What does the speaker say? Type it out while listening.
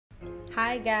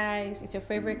Hi guys, it's your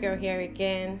favorite girl here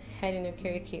again, Helen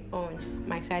Okereke on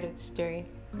my side of the story.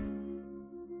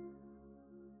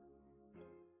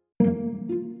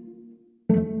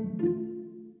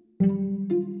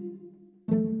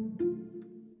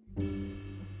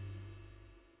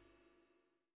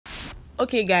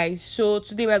 Okay guys, so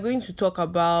today we're going to talk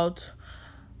about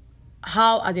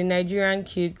how as a Nigerian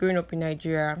kid growing up in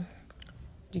Nigeria,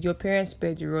 did your parents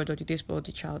spare the rod or did they spoil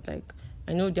the child? Like,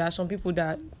 I know there are some people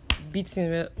that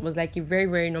beating was like a very,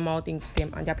 very normal thing to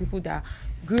them, and there are people that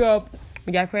grew up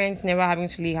with their parents never having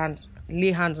to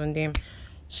lay hands on them.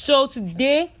 So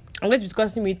today I'm going to be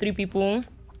discussing with three people.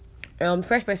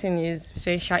 First person is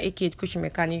Visensha, aka Coaching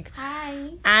Mechanic. Hi.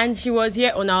 And she was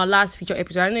here on our last feature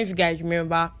episode. I don't know if you guys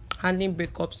remember handling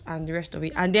breakups and the rest of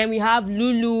it. And then we have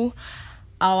Lulu,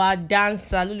 our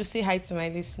dancer. Lulu, say hi to my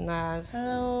listeners.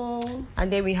 Hello.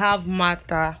 And then we have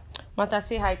Martha. Martha,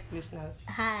 say hi to listeners.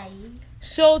 Hi.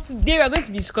 So today we're going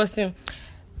to be discussing,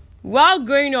 while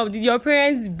growing up, did your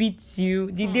parents beat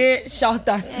you? Did they shout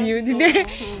at you?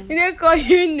 Did they call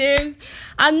you names?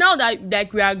 And now that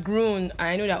like we are grown,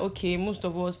 I know that okay, most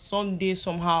of us someday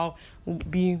somehow will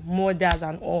be mothers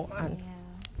and all. And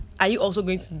are you also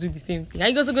going to do the same thing? Are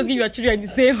you also going to give your children the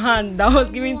same hand that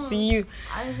was given to you?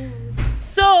 I will.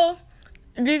 So,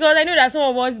 because I know that some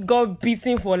of us got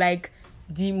beaten for like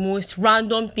the most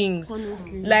random things.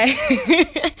 Honestly. Like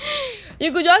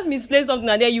you could just misplace something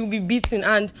and then you'll be beaten.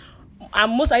 And I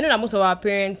know that most of our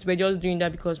parents were just doing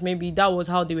that because maybe that was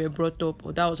how they were brought up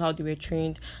or that was how they were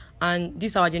trained. And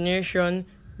this our generation,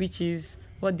 which is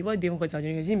what they even call it our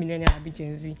generation, is it millennial or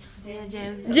Gen Z?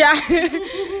 Gen Z. Yeah.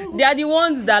 They are the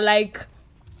ones that like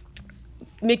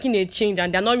making a change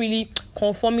and they're not really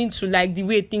conforming to like the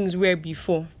way things were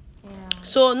before.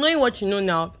 So knowing what you know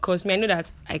now, because I know that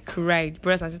I cried,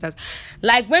 brothers and sisters.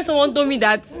 Like when someone told me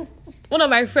that one of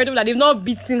my friends told me that they've not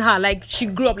beaten her, like she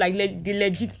grew up like they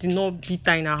legit did not beat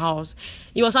her in her house.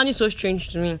 It was sounding so strange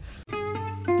to me.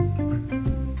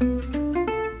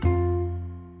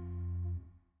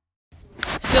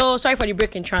 So sorry for the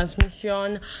break in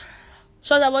transmission.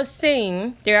 So as I was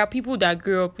saying, there are people that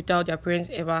grew up without their parents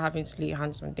ever having to lay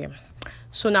hands on them.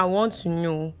 So now I want to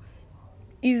know,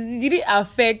 did it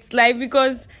affect, like,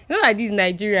 because you know like this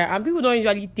Nigeria and people don't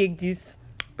usually take this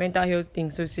mental health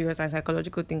thing so serious and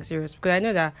psychological thing serious, because I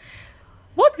know that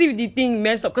what if the thing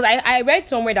messed up, because I read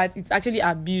somewhere that it's actually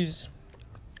abuse,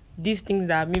 these things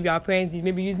that maybe our parents did,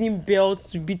 maybe using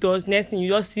belts to beat us, next thing you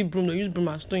just see broom, or use broom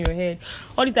and stone your head,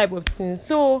 all these type of things.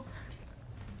 So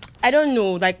I don't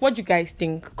know, like, what you guys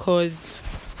think, because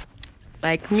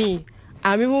like me,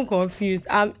 I'm even confused.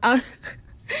 I'm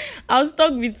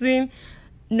stuck between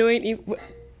knowing if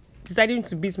deciding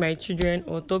to beat my children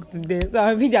or talk to them, so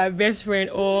I'll be their best friend,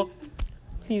 or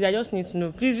please, I just need to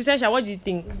know. Please, Visensha, what do you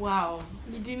think? Wow.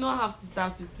 You did not have to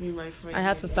start with me, my friend. I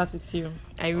had to start with you.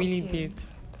 I really did.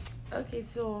 Okay,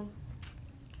 so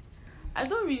I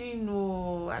don't really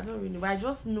know. But I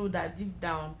just know that deep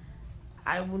down,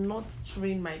 I will not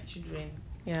train my children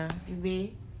the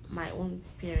way my own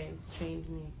parents trained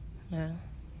me. Yeah.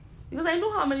 Because I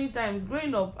know how many times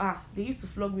growing up, they used to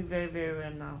flog me very, very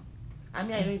well now. I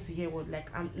mean, I don't used to hear what, like,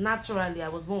 naturally, I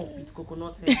was born with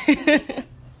coconut head.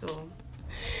 So,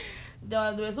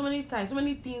 there were so many times, so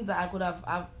many things that I could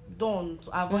have done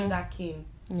to avoid that cane.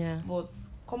 Yeah. But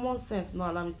common sense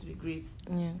not allow me to be great.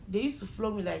 Yeah. They used to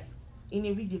flog me, like, in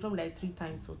a week, they flog me, like, 3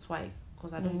 times or twice.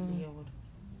 Because I don't used to hear what.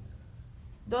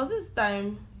 There was this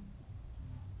time,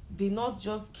 they not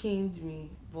just caned me,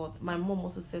 but my mom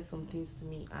also said some things to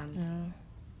me, and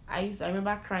I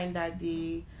remember crying that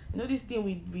day. You know this thing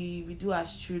we do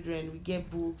as children, we get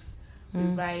books, we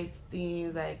write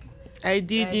things like I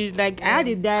did it, like I had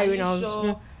a diary when I was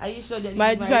sure? Are you sure that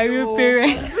my real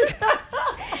parents?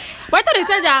 But I thought they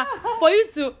said that for you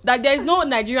to that there is no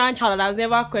Nigerian child that has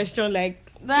never questioned like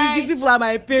these people are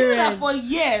my parents. For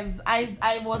years,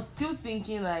 I was still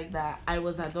thinking like that I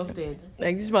was adopted.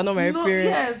 Like these were not my parents.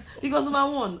 Yes, because number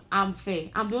one, I'm fair.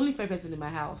 I'm the only fair person in my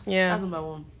house. Yeah, that's number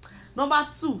one. Number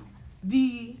two,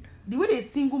 the way they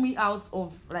single me out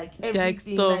of like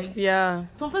everything. Like stuff,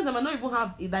 sometimes I might not even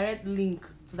have a direct link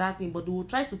to that thing, but they will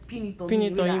try to pin it on you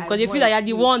because they feel like you're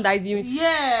the one that is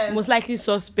the most likely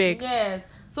suspect. Yes.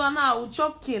 So now I will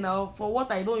chop cane for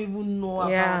what I don't even know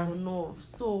about or know of.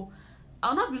 So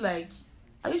I'll not be like,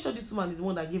 are you sure this woman is the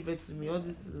one that gave birth to me? All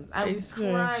this, I'll be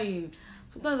crying.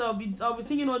 Sometimes I'll be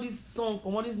singing all this song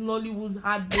from all these Nollywood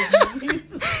heartbreak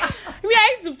movies.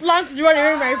 I used to plan to run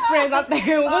away with my friends that time.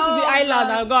 We'll go to the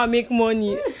island and go and make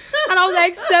money. And I was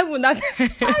like 7 that time.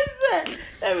 I said,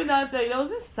 let me now tell you, there was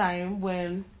this time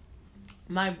when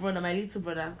my brother, my little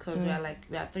brother, because we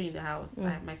are three in the house.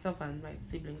 Myself and my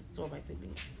siblings, two of my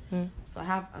siblings. So I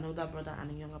have an older brother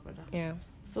and a younger brother. Yeah.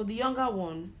 So the younger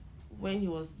one, when he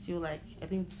was still like I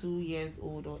think 2 years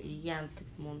old or a year and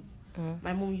 6 months,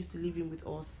 my mom used to leave him with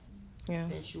us. Yeah.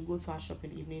 Then she'll go to her shop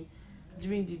in the evening.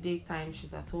 During the daytime,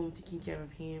 she's at home taking care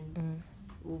of him.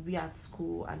 We'll be at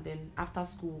school, and then after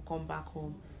school we'll come back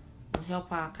home. We'll help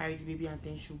her carry the baby, and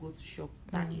then she'll go to shop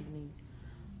that evening.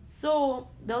 So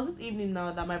there was this evening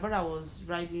now that my brother was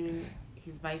riding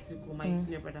his bicycle, my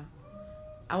senior brother.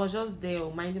 I was just there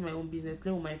minding my own business,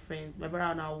 playing with my friends. My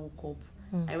brother now woke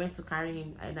up. I went to carry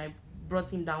him, and I brought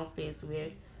him downstairs where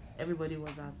everybody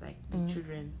was at, like the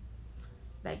children,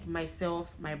 like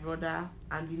myself, my brother,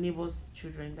 and the neighbors'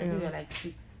 children. I think they were like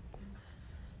 6.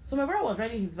 So my brother was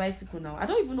riding his bicycle now. I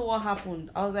don't even know what happened.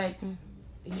 I was like,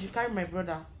 you should carry my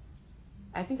brother.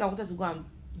 I think I wanted to go and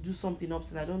do something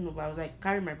upstairs. I don't know, but I was like,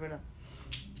 carry my brother.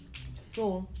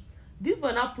 So this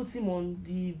boy now put him on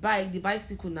the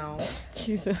bicycle now.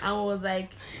 Jesus. I was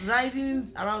like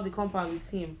riding around the compound with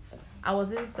him. I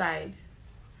was inside.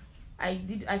 I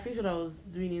finished what I was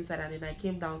doing inside, and then I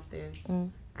came downstairs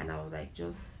and I was like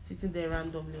just sitting there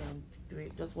randomly and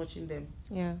just watching them.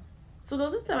 Yeah. So there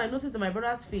was this time I noticed that my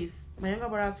younger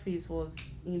brother's face was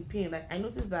in pain. Like I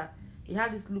noticed that he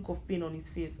had this look of pain on his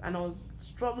face, and I was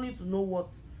struggling to know what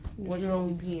was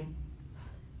wrong with him.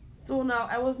 So now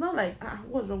I was now like,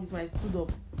 what's wrong with him? I stood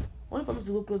up, only for me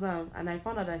to go closer, and I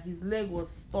found out that his leg was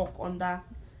stuck under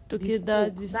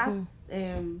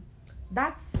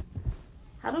that's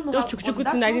I don't know. Just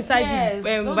inside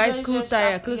the bicycle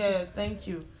tire. Yes, thank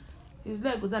you. His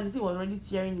leg was down. The thing was already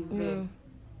tearing his leg.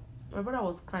 My brother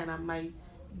was crying, and my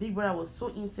big brother was so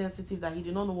insensitive that he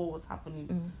did not know what was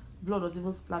happening. Blood was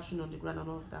even splashing on the ground and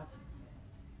all of that.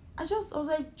 I was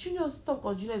like, Junior, stop,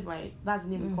 because Junior is that's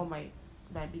the name we call my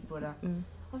big brother. I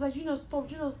was like, Junior,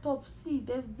 stop, see,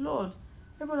 there's blood.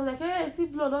 Everybody was like, hey, see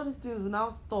blood, all these things will now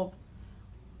stop.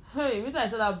 Hey, when I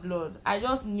saw that blood, I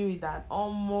just knew that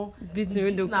because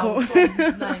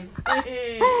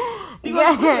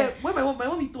when my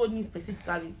mom told me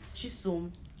specifically,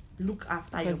 Chisom, look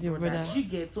after your brother. You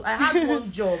get, so I had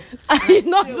one job. I did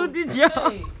not do the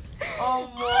job. Hey,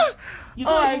 you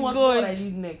don't even want to know what I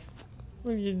did next.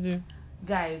 What did you do?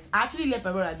 Guys, I actually left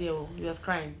my brother there. He was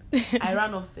crying. I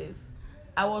ran upstairs.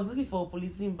 I was looking for a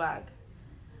polythene bag,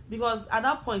 because at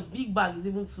that point, big bag is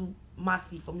even too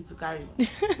massive for me to carry,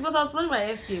 because I was planning my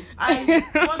escape. I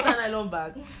want a nylon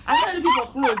bag. I started looking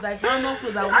for clothes, like random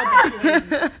clothes that will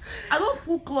not be I don't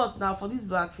pull clothes now for this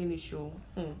bag finish.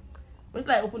 When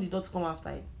I opened the door to come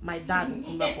outside, my dad was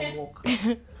coming back from work.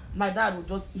 My dad would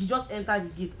just entered the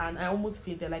gate, and I almost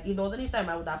fainted. Like if there was any time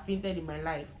I would have fainted in my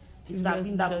life, it would have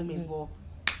been that moment. But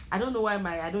I don't know why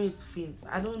I don't used to faint.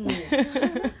 I don't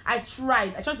know. I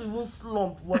tried to even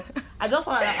slump, but I just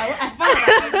found that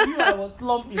I knew I was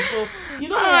slumping. So when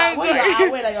you're aware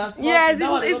that you're slumping, yes,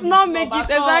 it's not making it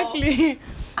exactly.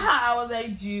 I was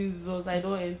like, Jesus, I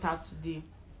don't enter today.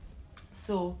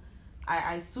 So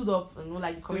I stood up, and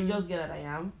like the courageous girl that I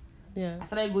am. Yeah. I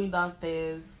started going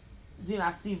downstairs, doing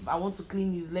as if I want to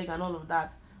clean his leg and all of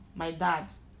that. My dad,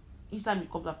 each time he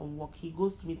comes back from work, he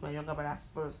goes to meet my younger brother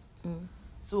first.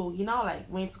 So he now like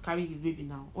went to carry his baby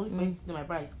now, only for him to see my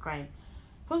brother is crying.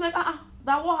 He was like,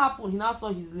 that what happened? He now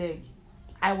saw his leg.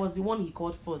 I was the one he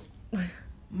called first.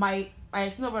 My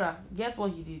senior brother, guess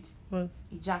what he did? What?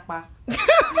 He jackpot.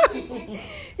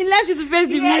 He left you to face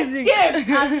the music.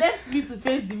 And left me to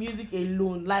face the music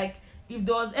alone. Like if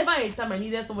there was ever a time I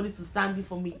needed somebody to stand in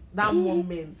for me, that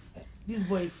moment, this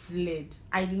boy fled.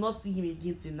 I did not see him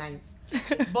again tonight.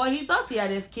 But he thought he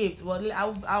had escaped. But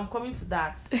I'm coming to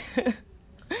that.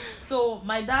 So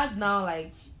my dad now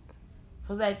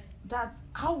was like,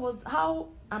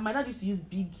 and my dad used to use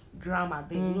big grammar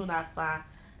then, after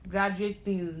graduate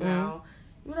things now.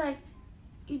 You're like,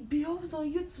 it behoves on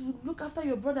you to look after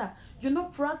your brother. You're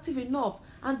not proactive enough,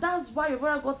 and that's why your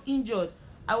brother got injured.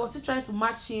 I was still trying to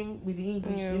match him with the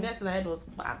English. The next thing I had was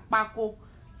Paco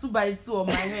 2x2 on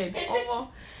my head. Do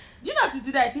you know that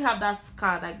today I still have that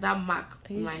scar, like that mark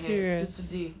on my head till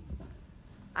today?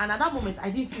 And at that moment I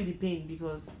didn't feel the pain,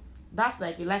 because that's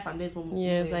like a life and death moment.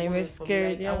 Yes, I was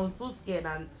scared. I was so scared,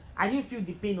 and I didn't feel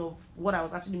the pain of what I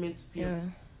was actually meant to feel.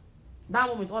 That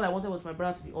moment, all I wanted was my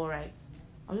brother to be alright.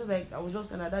 I was just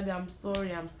gonna, Daddy, I'm sorry.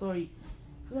 He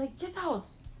was like, get out.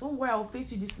 Don't worry, I'll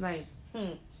face you this night.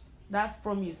 That's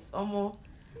promise. I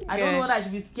don't know whether I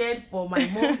should be scared for my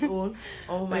mom's own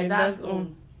or my dad's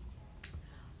own.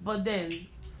 But then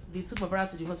they took my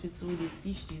brother to the hospital. They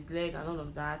stitched his leg and all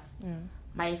of that.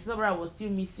 My sister brother was still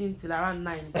missing till around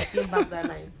 9. He came back that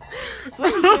night. So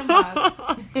when he came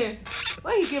back,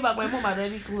 When he came back, my mom had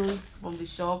already closed from the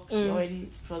shop. She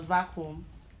was back home.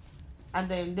 And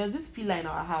then there's this pillar in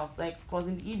our house, like, because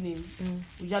in the evening,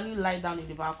 we usually lie down in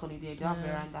the balcony there, the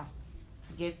veranda,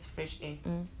 to get fresh air.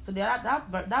 So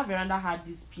that veranda had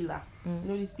this pillar. You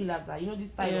know these pillars that, you know this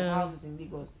style of houses in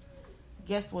Lagos.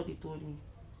 Guess what they told me?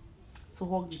 To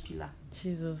hug the pillar.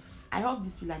 Jesus. I hugged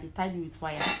this pillar, they tied me with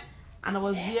wire. And I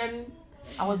was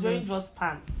wearing just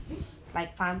pants,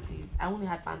 like panties. I only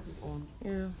had panties on.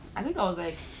 Yeah. I think I was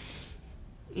like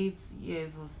 8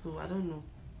 years or so. I don't know.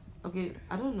 Okay,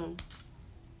 I don't know.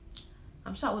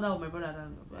 I'm sure older with my brother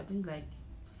than, I think, like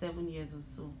 7 years or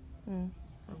so.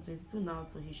 So I'm 22 now,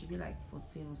 so he should be like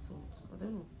 14 or so. I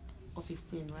don't know. Or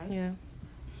 15, right? Yeah.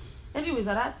 Anyways,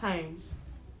 at that time,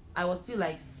 I was still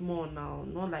like small now,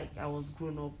 not like I was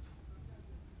grown up.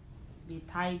 They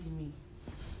tied me.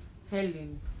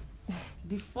 Helen,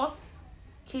 the first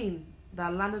cane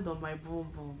that landed on my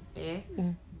bum,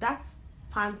 that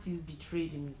panties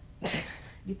betrayed me.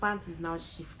 The panties now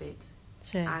shifted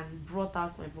and brought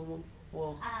out my bums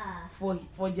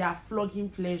for their flogging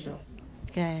pleasure.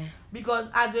 Okay. Because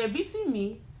as they were beating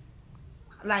me,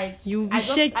 like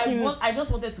shaking. I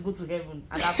just wanted to go to heaven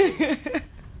at that point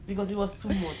because it was too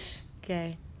much.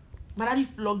 Okay. My daddy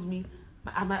flogged me.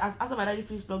 After my daddy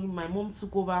finished flogging, my mom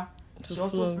took over. She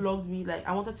also flogged me. Like,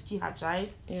 I wanted to kill her child.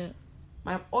 Yeah.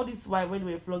 All this while when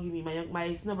they were flogging me,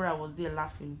 my senior brother was there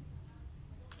laughing.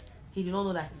 He did not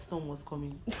know that his storm was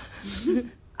coming.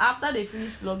 After they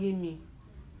finished flogging me,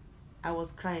 I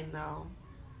was crying now.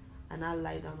 And I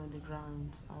lied down on the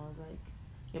ground. I was like,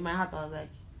 in my heart, I was like,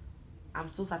 I'm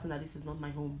so certain that this is not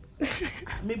my home.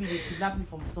 Maybe they kidnapped me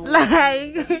from somewhere.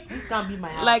 Like, this can't be my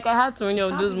house. Like, I had so many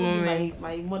of those moments.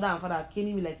 My mother and father are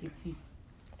caning me like a thief.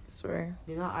 I swear.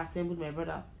 They now assembled my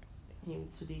brother, him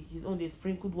today. His own, they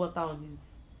sprinkled water on his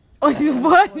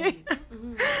body.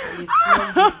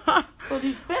 So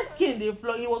the first cane they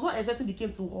flogged, he was not expecting the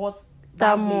cane to hurt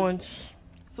that much.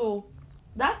 So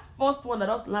that first one that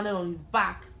just landed on his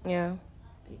back. Yeah.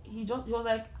 He was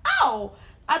like, ow!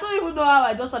 I don't even know how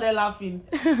I just started laughing.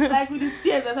 Like with the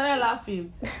tears, I started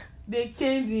laughing. They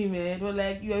caned him, man. They were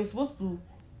like, you are supposed to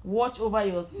watch over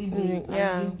your siblings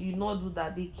and you not do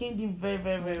that. They caned him very,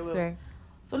 very, very well. Sorry.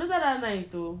 So later that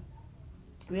night, though,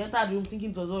 we entered the room thinking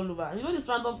it was all over. And you know this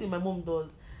random thing my mom does?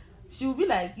 She will be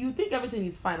like, you think everything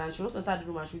is fine, and she'll just enter the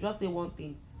room and she'll just say one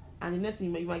thing. And the next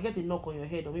thing, you might get a knock on your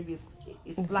head or maybe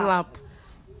a slap.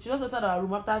 She just entered our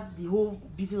room after the whole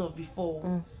beating of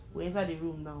before. We're inside the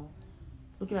room now,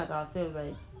 looking at ourselves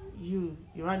like, you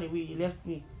ran away, you left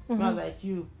me. I was like,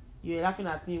 you were laughing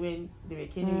at me when they were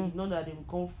killing me. You know that they would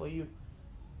come for you.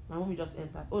 My mommy just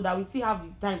entered. Oh, that we still have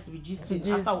the time to be gisting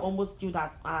after we almost killed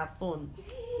our son.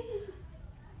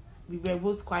 We were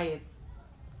both quiet.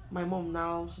 My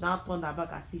mom she now turned her back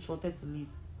as if she wanted to leave.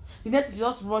 The next thing, she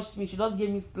just rushed me. She just gave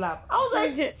me a slap. I was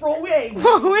like, from where?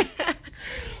 From where?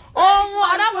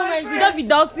 At that moment, you don't be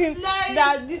doubting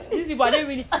that these people are not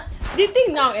really. The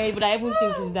thing now, but I even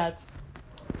think is that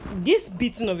this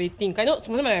beating of a thing. I know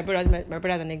sometimes my brother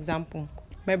as an example.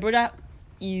 My brother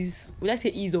is, would I say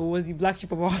is or was the black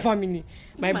sheep of our family.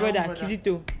 My brother,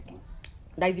 Kizito,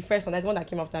 like the first one, that's the one that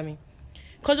came after me.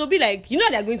 Because it'll be like, you know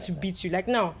they're going to beat you. Like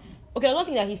now, okay, there's one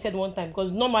thing that he said one time,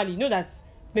 because normally, you know that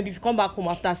maybe if you come back home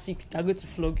after 6, they're going to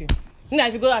flog you. You know,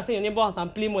 if you go and stay in your neighbor's house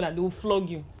and play more, that they will flog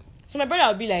you. So my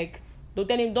brother will be like, they'll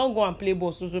tell him, don't go and play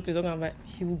ball, so please don't go and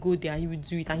he will go there, he will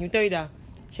do it, and he'll tell you that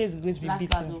she's going to be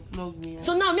beaten. Flog me,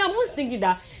 So now, me, I'm always thinking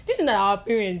that this thing that our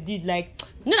parents did, like,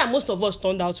 you know that most of us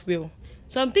turned out well.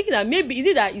 So I'm thinking that maybe, is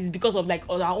it that it's because of like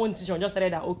our own decision, just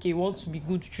decided that, okay, we want to be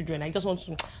good children, I just want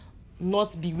to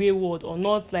not be wayward or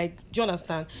not, like, do you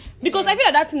understand? Because I feel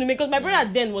like that's in the because my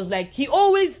brother then was like, he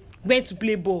always went to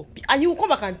play ball, and he will come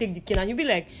back and take the cane, and he'll be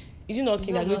like, is it not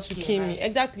king that's going to kill me?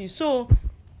 Exactly. So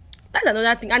that's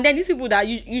another thing. And then these people that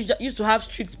used to have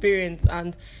strict parents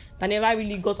and that never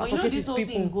really got associated with people. This whole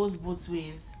thing goes both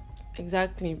ways.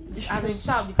 Exactly. As a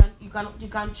child, you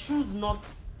can choose not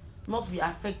to be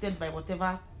affected by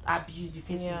whatever abuse you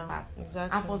face in the past.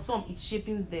 Exactly. And for some, it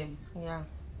shapes them. Yeah.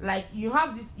 Like you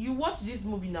watch this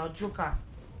movie now, Joker.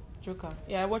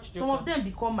 Yeah, I watched Joker. Some of them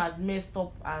become as messed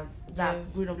up as that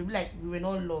growing up. They be like, we were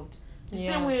not loved. The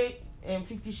same way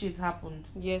 50 Shades happened.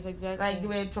 Yes, exactly. Like they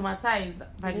were traumatized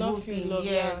by the whole thing. Love,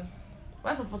 yes.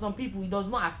 But for some people, it does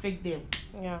not affect them.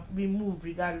 Yeah. We move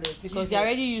regardless. Because they're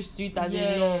already used to it as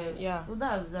a norm. Yeah. So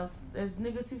that's just, there's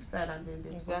negative side and then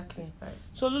there's positive side.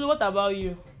 So Lulu, what about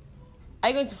you? Are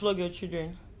you going to flog your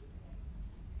children?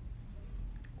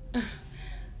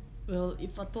 Well,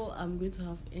 if at all I'm going to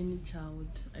have any child,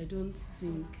 I don't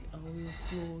think I will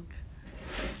flog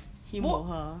him or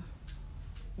her.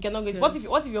 You cannot go. Yes.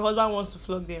 What if your husband wants to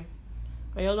flog them?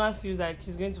 Or your husband feels like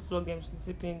she's going to flog them, she's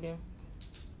disciplining them.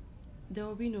 There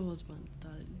will be no husband,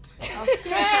 darling.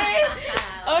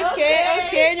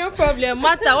 Okay, no problem.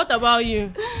 Martha, what about you?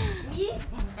 Me,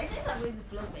 I think I'm going to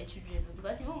flog my children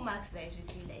because even Max is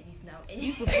with me like this now. And You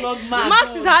used to flog Max.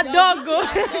 Max is her dog, go.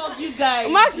 Dog, you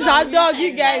guys. Max is her dog,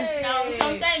 you guys. now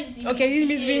sometimes he Okay, he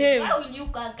misbehaves. Why would you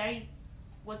can carry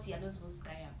what you are not supposed to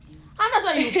carry and play with? And that's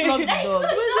why you flog the dog.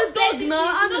 It's a dog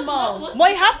now, animal.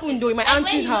 What happened though in my Like, when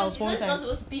auntie's he house knows one he's not time?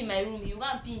 supposed to pee in my room. You go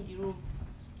and pee in the room.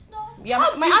 It's not. Yeah,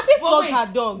 my auntie flogs Wait,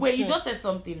 her dog. Wait, too. you just said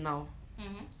something now.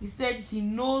 Mm-hmm. He said he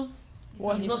knows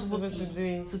What he's he's not supposed supposed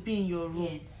to do. to pee in your room.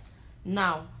 Yes.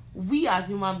 Now, we as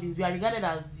human beings, we are regarded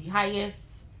as the highest,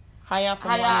 higher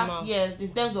from higher, animal. yes,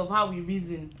 in terms of how we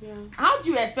reason. Yeah. How do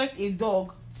you expect a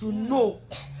dog to know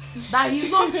that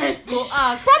he's not meant to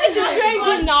act? Probably she trained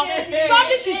him now. Yeah.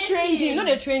 Probably she Yeah. trained him. You know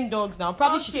they train dogs now.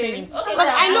 Probably she Okay. trained him. Okay, Because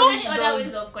so I are know- there any other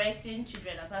ways of correcting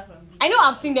children apart from beating? I know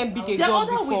I've seen them beat a There are dog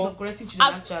other ways before. of correcting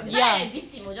children, I've- actually. yeah. I beat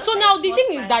him, or just So like now the force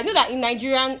thing is fight. that you know that in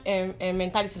Nigerian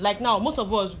mentality, like now most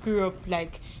of us grew up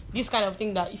like this kind of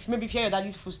thing that if you hear your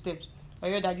daddy's footsteps or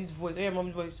your daddy's voice or your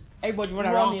mom's voice, everybody run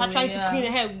around, start trying to clean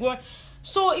their hair. Go.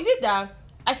 So is it that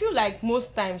I feel like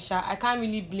most times, I can't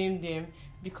really blame them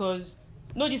because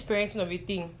this parenting of a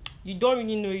thing. You don't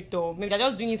really know it all. Maybe they're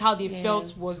just doing it how they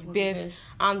felt was best,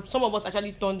 and some of us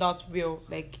actually turned out well,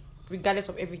 like regardless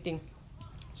of everything.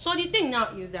 So the thing now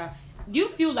is that, do you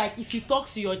feel like if you talk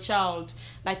to your child,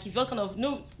 like if you're kind of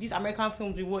these American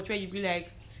films we watch where you be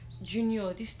like,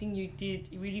 Junior, this thing you did,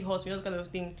 it really hurts me, those kind of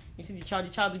thing. You see the child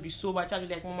will be sober, the child will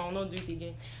be like, Mama, I'll not do it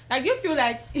again. Like, do you feel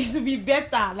like it would be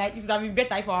better, like it would have been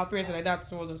better if our parents were like that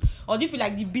towards us? Or do you feel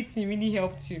like the beating really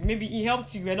helped you? Maybe it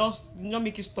helped you, but not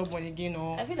make you stubborn again,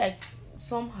 or I feel like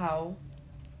somehow,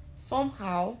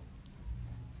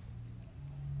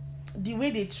 the way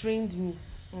they trained me,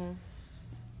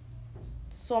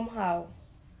 somehow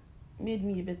made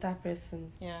me a better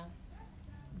person. yeah.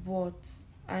 But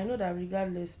I know that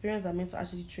regardless, parents are meant to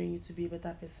actually train you to be a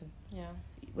better person, Yeah,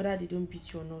 whether they don't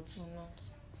beat you or not. or not.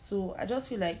 So I just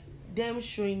feel like them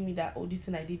showing me that, this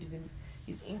thing I did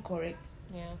is incorrect,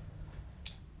 Yeah.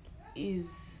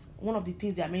 is one of the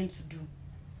things they are meant to do.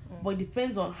 But it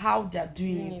depends on how they are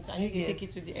doing it. And you can take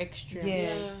it to the extreme.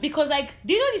 Yes. Because like,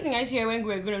 do you know this thing I used to hear when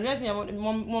we were growing up? You know that thing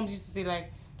mom used to say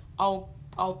like,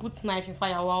 I'll put knife in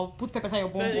fire, or I'll put pepper in your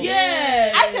bum.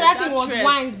 Yeah. I said that thing was threat.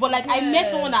 wines, but like I met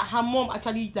Yes. someone that her mom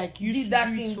actually like used Did to that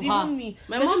do thing. it to Even her. me.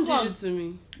 My There's mom this one- did it to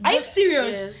me. Are you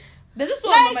serious? Yes. There's this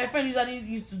one Like- that my friend usually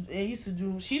used to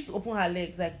do. She used to open her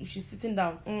legs, like if she's sitting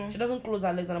down, she doesn't close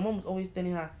her legs, and her mom was always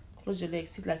telling her, close your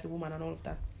legs, sit like a woman, and all of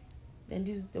that. Then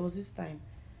there was this time,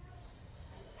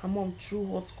 her mom threw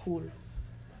hot coal,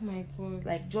 Oh my god.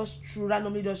 like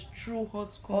randomly just threw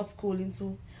Hot coal. hot coal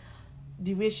into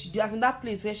the way she did, as in that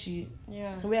place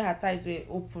Yeah. where her thighs were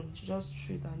open. She just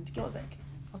threw it, and the girl was like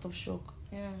out of shock.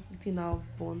 Yeah. The thing now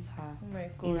burns her Oh my in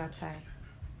god. her thigh.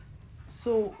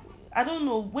 So I don't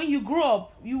know. When you grow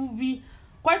up, you will be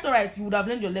quite alright. You would have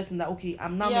learned your lesson that okay,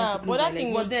 I'm now Yeah, meant to but close that my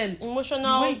thing legs. was But then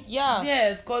emotional. when- Yeah.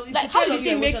 yes, because Like how did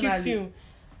it make you feel?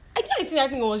 I think that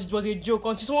thing was a joke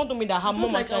until someone told me that her I mom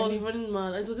felt like I was actually. running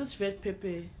mad. It was this red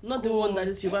pepper, not the Cool. one that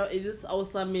is Yoruba. It is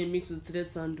Hausa main mixed with red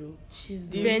sando. She's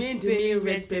The Red main pepper.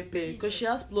 red pepper, because she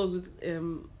has plugs with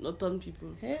northern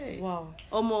people. Hey, Wow.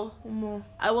 Omo,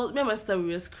 Omo. me and my sister,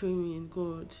 we were screaming.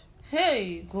 God,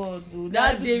 Hey, God, dude.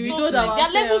 That day we told There are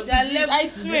ourselves. levels to There are this, levels I to we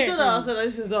swear. told ourselves that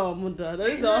this is not our mother. That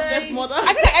is our Like- stepmother.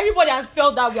 I feel like everybody has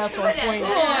felt that way at some Everybody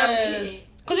point. has- Yes.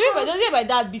 Because the my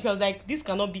dad beat me, I was like, this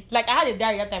cannot be. Like, I had a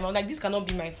diary that time. I was like, this cannot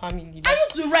be my family. I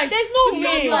used to write. There's no You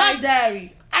way. know, my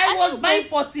diary. I was don't buying know.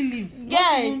 40 leaves. Not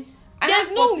Yeah. even- I There's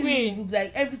had no 40 way. leaves,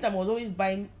 like every time I was always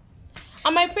buying.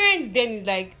 And my parents then is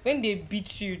like, when they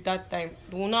beat you that time,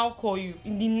 they will now call you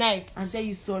in the night. And tell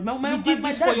you sorry. We did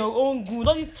this dad- for your own good.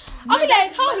 All this. I'll be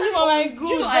like, how is it for my Do good?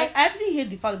 you know, I Like, actually hate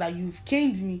the fact that you've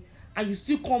caned me and you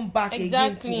still come back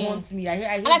Exactly. again to haunt me. I hate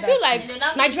and I feel that. like And then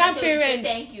after Nigerian you say parents.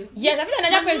 thank you. Yes, I feel like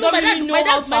Nigerian parents No, don't my really dad- know my how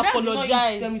dad- to my dad did not used to tell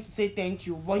me apologize. to say thank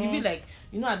you, but you'd be like,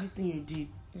 this thing you did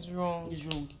It's wrong. is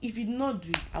wrong. If you did not do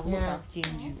it, I would Yeah. not have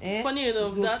caned you. Eh? Funny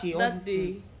enough, It's that okay, all that these day.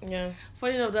 things. Yeah.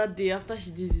 Funny enough, that day after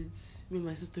she did it, me and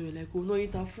my sister were like, "Oh, no,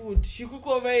 eat her food." She cooked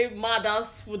a very mad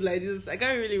ass food like this. I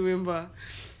can't really remember.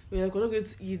 We were like, "We're not going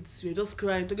to eat." We were just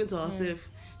crying, talking to ourselves.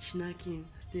 She now came,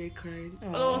 started crying.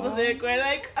 All of us started crying.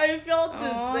 Like I felt it.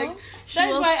 Like she That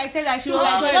is was, why I said that she was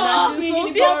like, crying. "Don't That love she's me, so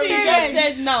this This sorry. thing you parent." just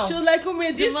said now. she was like, "Who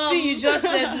made This your mom?" thing you just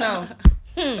said now.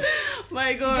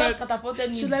 My He God. just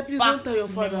catapulted me. She's like, please back don't tell your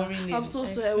to father. memory lane. I'm so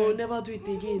sorry. I will never do it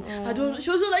again. I don't. She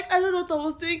was like, I don't know what I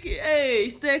was thinking. Hey,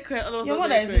 stay crying. Your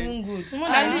mother is even good.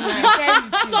 At least you cry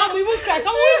with you. Some even cry.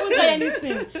 Some won't even say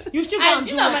anything. You still And can't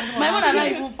you do know, what my you mother want. now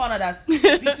even found out that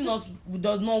beating us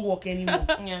does not work anymore.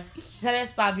 Yeah. She started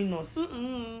starving us.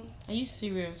 Are you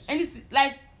serious? Anything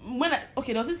like when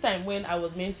there was this time when I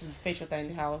was meant to fetch water in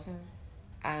the house,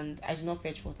 and I did not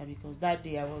fetch water because that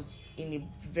day I was in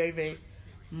a very very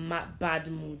bad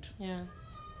mood. Yeah.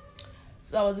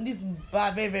 So I was in this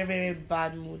bad, very very very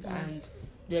bad mood, and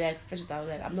they're like fetch water. I was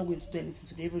like, I'm not going to do anything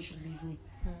today. Everybody should leave me.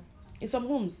 In some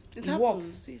homes, it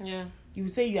works. Yeah. You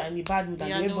say you are in a bad mood and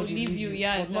Yeah, everybody they'll leave you.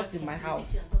 Yeah, but not exactly. in my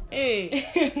house.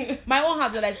 Hey, my own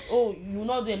house, they're like, oh, you will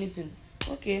not do anything.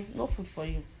 Okay, no food for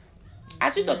you. I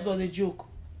actually thought it was a joke.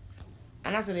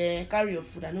 And I said, carry your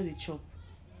food. I know they chop.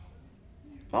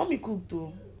 My mommy cooked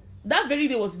though. That very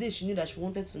day was the day she knew that she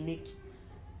wanted to make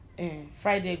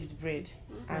fried egg with bread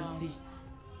and tea.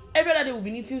 Every other day we'll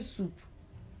be eating soup.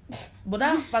 But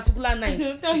that particular night,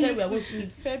 she said we are going to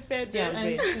eat tea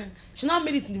and bread. She now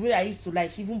made it in the way I used to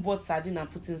like. She even bought sardine and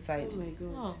put inside. Oh my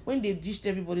God. Oh. When they dished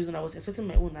everybody's own, I was expecting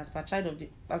my own as per child of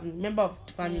as a member of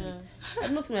the family. Yeah. I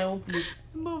did not see my own plate.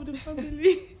 Member of the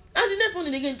family. And the next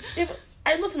morning again,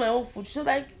 I did not see my own food. She was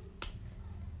like,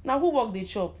 now who worked the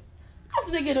chop?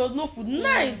 After again, there was no food.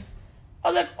 Night. I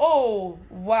was like, oh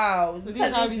wow, this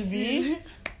is how to be.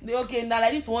 Okay, now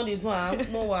like this one day,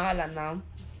 no wahala now.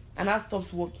 And I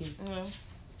stopped working. Yeah.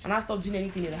 And I stopped doing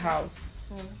anything in the house.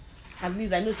 At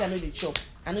least I know the chop.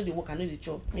 I know the work, I know the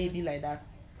chop. Maybe like that.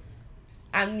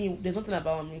 And me, there's something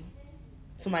about me.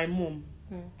 To my mom.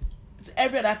 To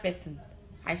every other person,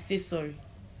 I say sorry.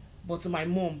 But to my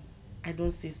mom, I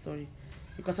don't say sorry.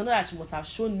 Because I know that she must have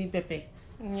shown me pepper.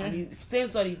 And if saying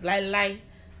sorry, lie.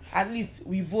 At least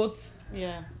we both,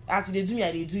 as they do me,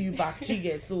 I they do you back. She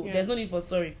gets. So there's no need for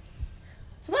sorry.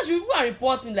 So now she will go and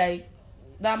report me like,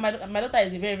 that my daughter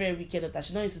is a very very wicked daughter.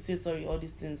 She don't used to say sorry, all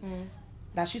these things.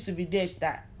 That she used to be there,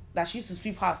 that she used to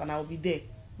sweep house and I will be there.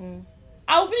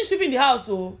 I will finish sweeping the house,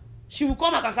 so she will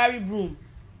come and carry broom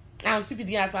and sweep it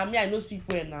the house. But me, I know sweep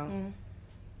well now.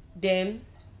 Then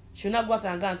she will not go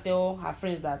outside and go and tell her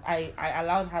friends that I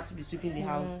allowed her to be sweeping the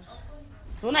house.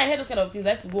 So when I hear those kind of things,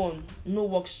 I used to go on no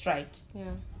work strike.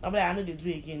 I'm like, I know they do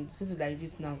it again since it's like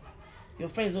this now. Your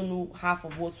friends don't know half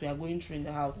of what we are going through in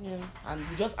the house, and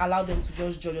you just allow them to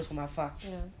just judge us from afar.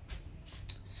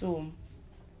 So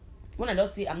when I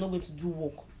just say I'm not going to do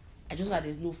work, I just know that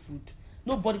there's no food.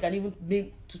 Nobody can even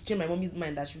make to change my mommy's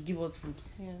mind that she'll give us food.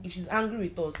 If she's angry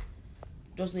with us,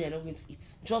 just know you're not going to eat.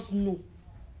 Just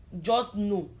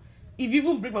know. If you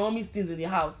even break my mommy's things in the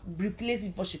house, replace it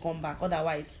before she come back.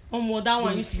 Otherwise, that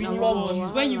one used to be the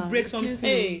worst. When you break something.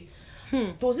 Hey,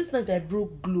 there was this night I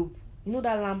broke globe. You know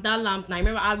that lamp? That lamp now. I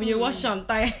remember I've been watching on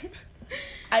time.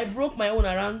 I broke my own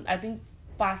around, I think,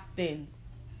 past 10.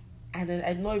 And then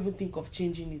I did not even think of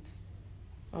changing it.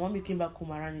 My mommy came back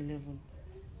home around 11.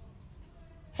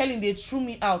 Helen, they threw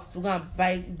me out to go and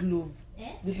buy globe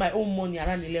with my own money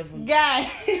around 11. Guy.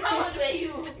 How old were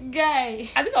you? Guy.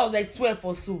 I think I was like 12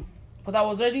 or so. But I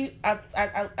was already, I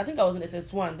think I was in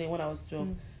SS1 then when I was 12.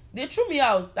 They threw me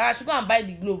out that I should go and buy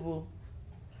the globe.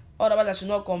 Otherwise I should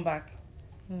not come back.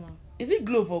 Is it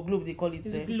glove or globe they call it?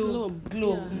 It's globe.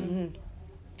 Globe.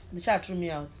 The child threw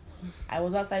me out. I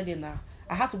was outside there now.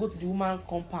 I had to go to the woman's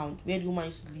compound where the woman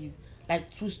used to live,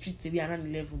 like 2 streets away around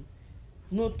 11.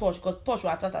 No touch, because touch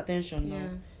will attract attention now.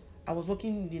 I was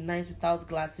walking in the night without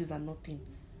glasses and nothing.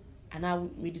 And I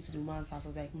made it to the woman's house. I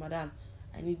was like, madam,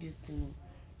 I need this thing.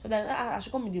 So then I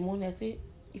should come in the morning. I say,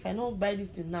 if I don't buy this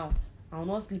thing now, I will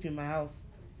not sleep in my house.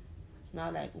 Now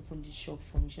like open the shop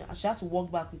for me. She had to walk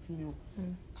back with me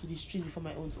to the street before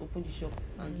my own to open the shop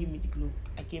and give me the globe.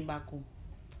 I came back home.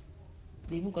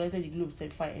 They even collected the globe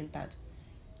before I entered.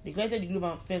 They collected the globe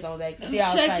and first I was like, stay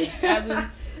outside. As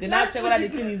in, they now check whether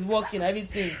the thing is working,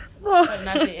 everything. So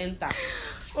now say enter.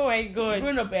 Oh my God.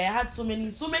 Growing up, I had so many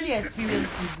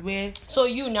experiences where. So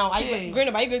you now, growing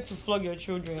up, are you going to flog your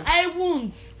children? I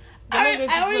won't. I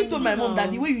already told my mom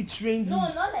that the way you trained me,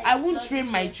 not like I won't train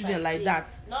my children like that.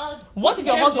 What if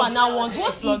your husband now wants to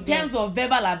What flog in them? terms of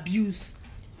verbal abuse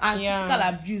and physical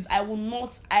abuse,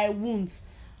 I won't.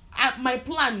 My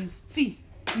plan is, see,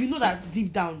 you know that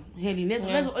deep down, Helen,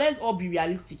 let's all be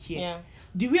realistic here. Yeah.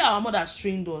 The way our mothers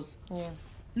trained us. Yeah.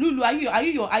 Lulu,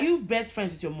 are you best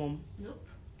friends with your mom? Nope.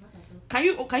 Can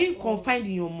you confide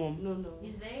in your mom? No.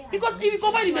 It's very hard. Because if you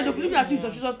confide in them, they'll be looking at you with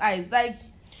suspicious eyes. Like,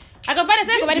 I can find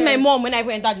myself providing my mom when I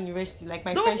entered university, like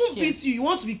my don't first even year. beat you. You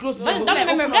want to be close to That's them.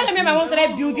 when my mom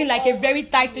started building like a very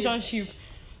tight relationship.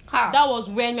 Ha. That was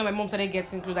when me and my mom started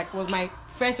getting close. Like it was my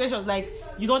first when she was like,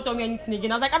 you don't tell me anything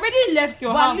again. I was like, I already left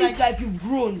your But house. at least like you've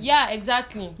grown. Yeah,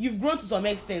 exactly. You've grown to some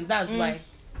extent. That's why.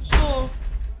 So,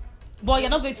 but you're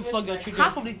not going to flog your children.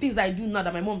 Half of the things I do now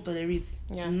that my mom tolerates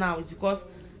now is because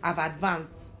I've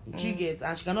advanced. Do you get?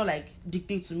 And she cannot like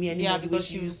dictate to me anymore the way because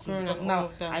she you've used to. grown Because and now all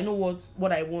of that. I know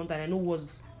what I want and I know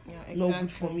what's Yeah, not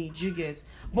good for me. Do you get?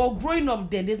 But growing up,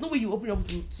 then there's no way you open up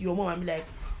to your mom and be like,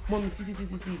 "Mommy, see.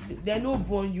 They no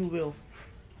born you well."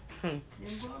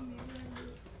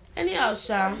 Anyhow,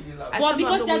 Sha. Well,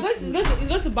 because it's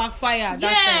going to backfire. That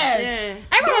Yes. time. Yeah.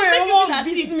 I Don't make remember me feel my mom as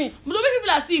beat if me. But don't make me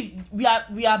feel as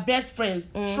if we are best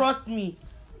friends. Trust me.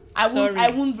 I won't Sorry. You're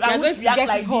going react to get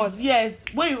like it hot. this.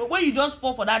 Yes. When you just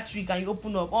fall for that trick and you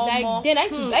open up. Oh, Like, then I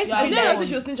used to you be are And then I alone. said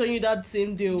she was snitching on you that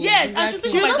same day. Yes, and she was She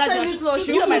saying was my not dad. saying it to us.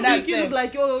 She was would my make dad. you look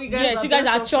like, oh, you guys Yes, you guys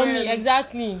are best of chummy. friends.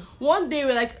 Exactly. One day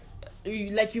we're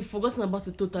like you've forgotten about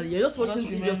it totally. You're just watching Just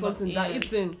TV or remember, something, that yeah.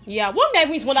 eating. Yeah, what made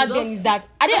me smaller She then just- is that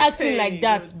are they acting Hey, like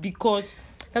that God. because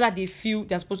that's how they feel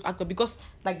they're supposed to act up, because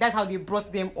like that's how they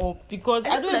brought them up, because I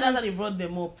I don't don't think that's know, how they brought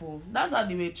them up. Oh. That's how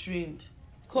they were trained.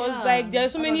 because Yeah. like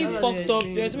there's so many That's how fucked they're up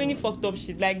doing. there's so many fucked up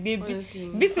shit, like they Honestly.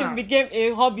 beating became a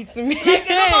hobby to me. Like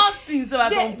a normal thing, so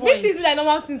at some point. This is like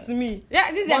normal thing to me. Yeah,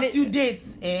 this is But like till date,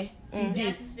 till You're date,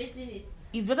 anticipating it.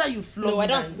 it's better you flog no, I me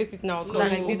don't than- expect it now, because Than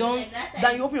like you- they don't. Like that time,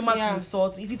 than you open your mouth Yeah. to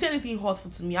insult. If you say anything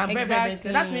hurtful to me, I'm very, very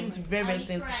sensitive. That's made me to be very, very And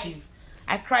he cried. sensitive.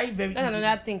 I cry very That's easily.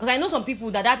 another thing, because I know some people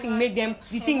that thing made them,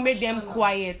 the thing made them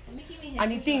quiet, making me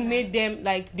and the thing made them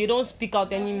like they don't speak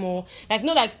out anymore. Like,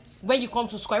 no, like when you come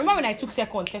to school, I remember when I took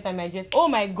second first time, I just, oh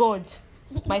my god,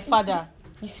 my father,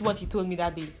 you see what he told me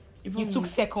that day. You took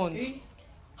second.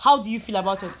 How do you feel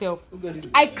about yourself?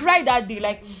 I cried that day.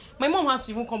 Like, my mom had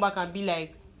to even come back and be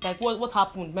like what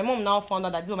happened? My mom now found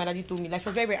out that this is what my daddy told me. Like, she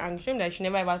was very, very angry. She like she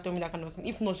never ever told me that kind of thing.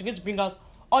 If not, she's going to bring out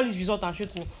all his results and show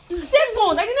to me.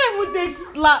 Second, I didn't even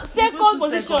take second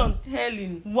position.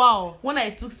 Helen, Wow. when I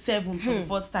took 7 for the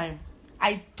first time,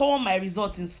 I tore my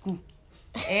results in school.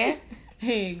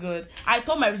 Hey, God. I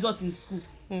tore my results in school.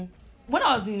 When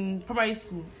I was in primary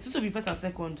school, this would be first and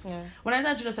second. Yeah. When I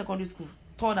entered junior secondary school,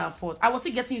 third and fourth, I was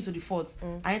still getting used to the fourth.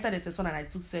 I entered the session and I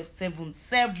took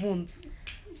seventh.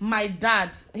 My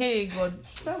dad, hey God,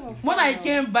 when I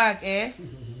came back,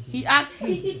 he asked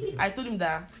me. I told him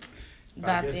that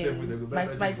my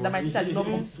teacher did not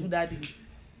come to school that day.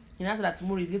 He answered that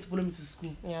tomorrow he's going to follow me to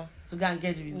school Yeah. to go and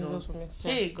get the results. Results from his teacher.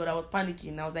 Hey God, I was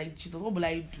panicking. I was like, Jesus, what will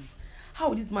I do? How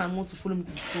would this man want to follow me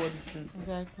to school? All these things.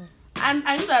 Exactly. And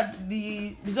I knew that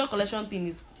the result collection thing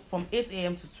is from 8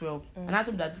 a.m. to 12. And I told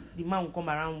him that the man will come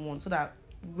around 1 so that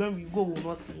when we go, we will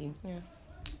not see him. Yeah.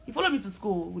 He followed me to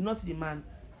school. We will not see the man.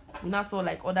 We now saw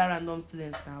like other random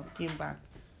students now. We came back.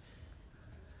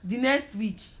 The next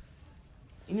week,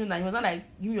 you know, he was not like,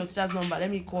 give me your teacher's number.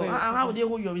 Let me call. Okay. How would they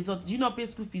hold your result? Do you not pay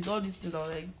school fees? All these things. I was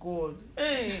like, God.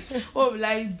 Hey, what will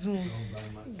I do?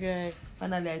 Good.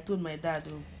 Finally, I told my dad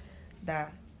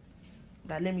that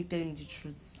let me tell him the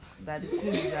truth. That the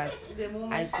thing is that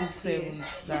I took 7.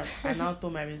 That I now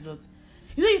told my results.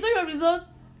 He said, you told your result?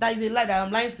 That is a lie. That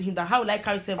I'm lying to him. That how will I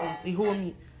carry 7? He hold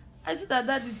me. I said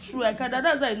that is true. I carried that.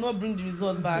 That's why I did not bring the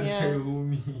result back. Yeah.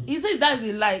 He said that is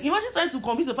a lie. Imagine trying to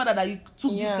convince the father that you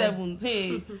took Yeah. the 7th.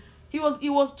 Hey, he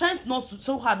was trying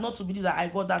so hard not to believe that I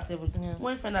got that 7th. Yeah.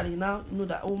 When finally he now know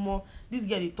that more this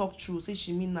girl they talk true. Say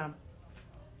she mean now.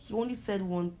 He only said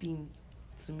one thing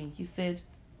to me. He said,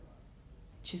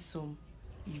 Chisom,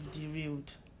 you've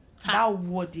derailed. That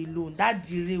word alone, that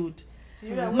derailed.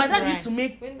 My dad used to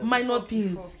make minor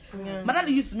things. Yeah. My dad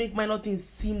used to make minor things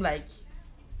seem like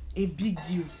a big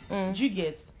deal. Do you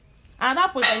get? And at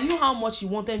that point, I knew how much he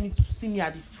wanted me to see me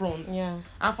at the front. Yeah.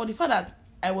 And for the fact that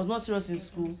I was not serious in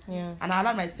school, Yeah. and I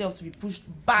allowed myself to be pushed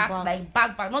back,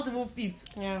 back, not even 5th.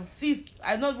 Yeah. 6th,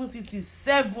 I not even 6th,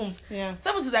 7th. Yeah.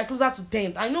 7th is like closer to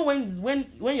 10th. I know when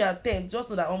you are 10th, just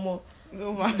know that almost It's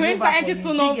over. it's When over I for enter you. two Do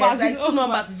you numbers, get? Like it's two over.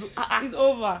 numbers, It's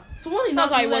over. so when he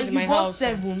That's now how it was like in you my got house.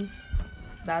 7s,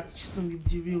 that Chisom you've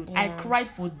derailed. I Yeah. cried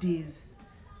for days.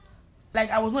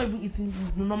 Like I was not even eating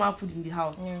normal food in the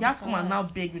house. Yeah. He had to come and now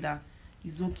beg me that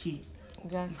it's okay.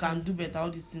 Exactly. You can do better.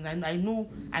 All these things. I know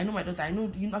my daughter. I know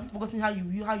you. Have forgotten how you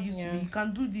used to be. You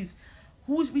can do this.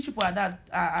 Which people are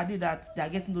they that they are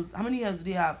getting those? How many years do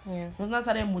they have? Yeah. He was not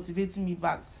started motivating me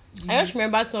back. I just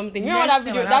remembered something. You Next remember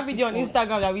time I that have video to on post.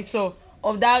 Instagram that we saw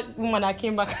of that woman that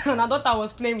came back and her daughter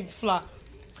was playing with flour.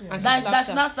 And she slapped That's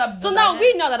her. not stop. So now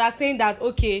we know that are saying that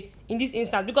okay in this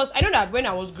instance, because I know that when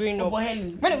I was growing up,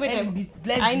 Helen,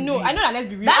 I know that, let's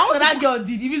be real. I That's want what to- that girl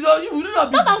did. If it's all you, would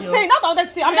not be. That's what I'm saying. That's what I wanted to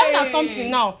say. I'm telling you Hey.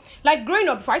 something now. Like growing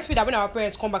up, I feel that when our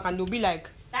parents come back and they'll be like,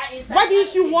 That is why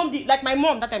didn't you warm the, like my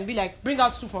mom that time be like, bring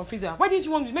out soup from freezer. Why didn't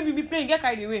you warm this? Maybe be playing, get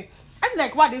carried away. I feel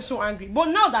like why are they so angry? But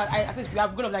now that I since we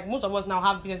have grown up, like most of us now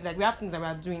have business, like we have things that we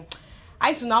are doing. I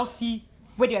used to now see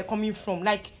where they are coming from.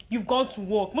 Like you've gone to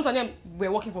work. Most of them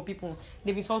were working for people.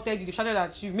 They've insulted you. They've shouted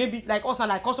at you. Maybe like us now,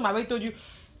 like customer already told you,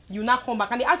 you now come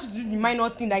back and they ask you to do the minor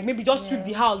thing, like maybe just sweep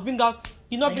the house, bring out.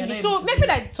 You not bring it. So maybe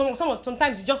like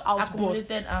sometimes it's just outburst.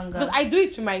 Accumulated anger. Because I do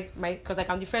it with my because like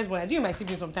I'm the first one. I do it with my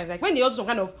siblings sometimes. Like when they do some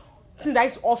kind of things that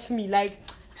is off me, like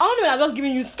I don't know when I'm just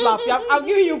giving you slap. I'm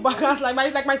giving you backlash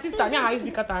like my sister. Me and her used to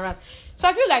be cut and rat. So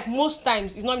I feel like most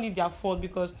times it's not really their fault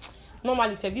because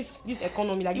normally say this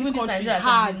economy, like even this country is is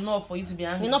hard. It's enough for you to be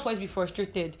angry. Enough for you to be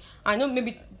frustrated. I know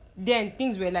maybe then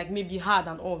things were like maybe hard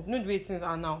and all. You know the way things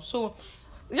are now. So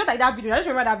it's just like that video. I just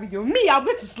remember that video. Me, I'm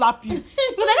going to slap you. No,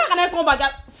 then how can I come back? There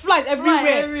flies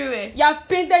everywhere. You have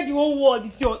painted the whole wall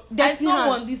with your dirty hand. I saw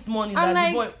one this morning and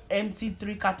that like, the boy emptied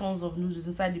 3 cartons of noodles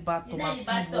inside the bathtub Inside and the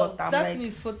filled bathtub. water. That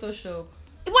is Photoshop.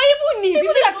 but even if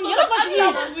you feel like you're not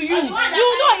going to eat, you will not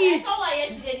I eat. saw one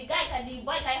yesterday. The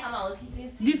boy carry hammer was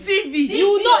hitting The TV. You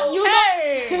will not.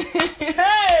 Hey!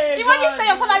 Hey! Imagine say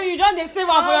your salary, you don't they save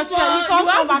up for your children. You can't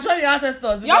have come to back. join your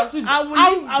ancestors. You have to.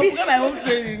 I will get my own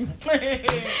training.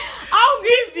 I'll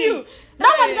beat you.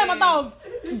 That one is a matter of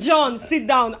John, sit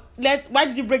down. Why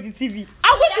did you break the TV?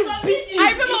 I'm going to beat you.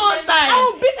 I remember one time.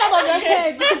 I will beat you out of your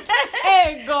head.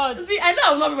 Hey God. See, I know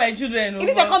I will not be my children. In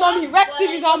this economy, red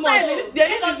TV is how much? They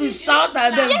need you to shout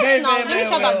at them. Yes, very, now very, let me very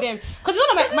shout well. at them. Because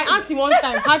you know my auntie one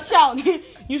time, her child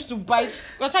used to bite.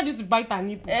 Her child used to bite her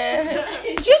nipple.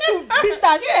 She used to beat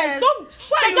her. She like, don't.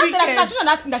 Why She are you just like wicked? she know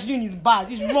that thing that she's doing is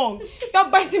bad. It's wrong. You're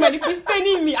biting my nipple. It's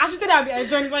paining me. I should say that I'm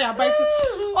enjoying this while you're biting.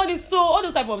 All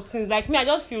those type of things. Like me, I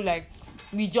just feel like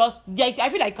we just. Like, I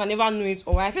feel like I can never know it.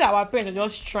 Or I feel like our parents are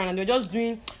just trying and they're just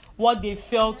doing what they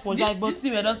felt was like. But This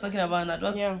thing we're just talking about now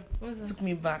just yeah, took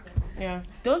me back. yeah.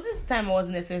 There was this time I was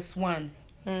in SS1.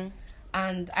 Mm.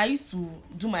 And I used to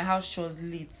do my house chores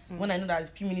late when I know that a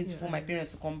few minutes before my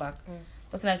parents would come back.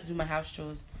 That's when I had to do my house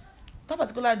chores. That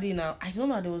particular day now, I don't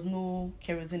know that there was no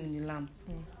kerosene in the lamp.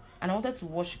 And I wanted to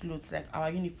wash clothes, like our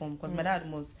uniform, because my dad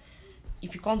was,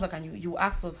 if he comes back and you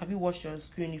ask us, have you washed your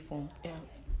school uniform? Yeah.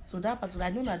 So that particular,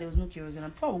 I know that there was no kerosene.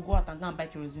 I'm probably go out and go and buy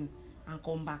kerosene and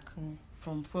come back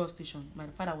from fuel station. My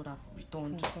father would have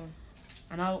returned.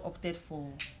 And I opted for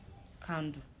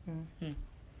candle.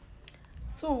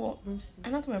 So, I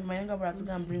know to my younger brother to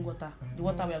go and bring water. The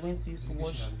water we are going to use to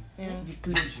wash the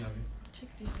clothes. Check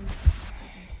this.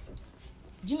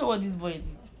 Do you know what this boy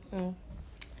did?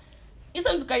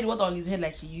 Instead of to carry the water on his head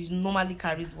like he normally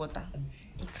carries water,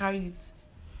 he carried it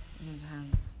in his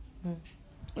hands.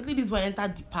 Only this boy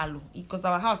entered the parlor because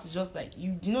our house is just like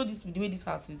you know this the way this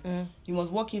house is. You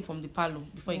must walk in from the parlor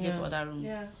before you get to other rooms.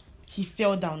 Yeah. He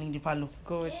fell down in the parlor.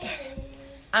 God.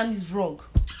 And he's wrong.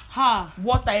 Ha.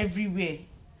 Water everywhere.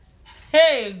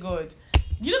 Hey God.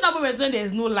 You know that moment when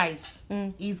there's no light?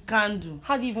 It's candle.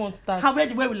 How do you even start? How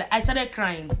where we like I started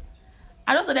crying.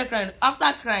 I just started crying.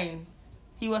 After crying,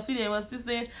 he was still there, he was still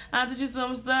saying, Auntie Jesus,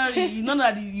 I'm sorry. You know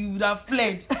that you would have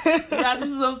fled. Auntie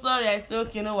Jesus, I'm sorry. I said,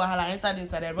 okay, no wahala. I entered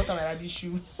inside, I brought out my daddy's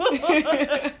shoe.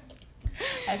 I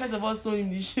first of all stole him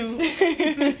the shoe. He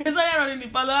started running the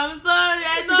parlor. I'm sorry,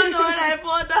 I don't know when I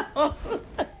fall down.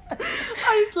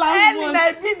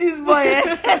 I beat this boy.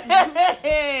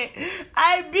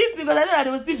 I beat him because I know that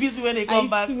they will still beat me when they come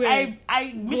back. Swear.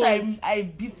 I wish I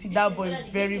beat that boy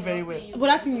very, very well. But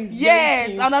that thing is Yes,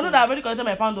 very and I know that I've already collected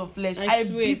my pound of flesh. I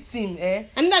swear. beat him,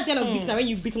 And that's the end of beating. When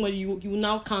you beat somebody, you will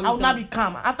now calm I will down. now be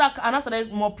calm. After and I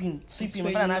started mopping, sweeping,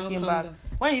 my swear father you now now came calm back. down.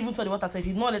 When he even saw the water, I said, if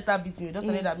he not let her beat me, he just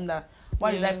said that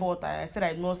why did I pour water? I said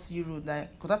I did not see road,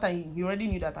 like because that time he already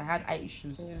knew that I had eye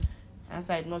issues. Yeah. And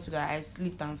so I did not see that I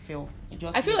slipped and fell.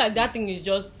 I feel like that thing is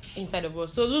just inside of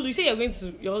us. So Lulu, you say you're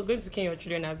going to care your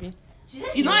children, Abby.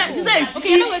 You know, she said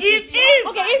Okay, you know what? If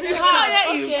you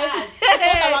have, if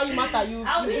what about you matter? You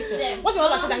I'll beat beat them. What's your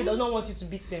husband said that he does not want you to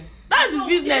beat them? that's his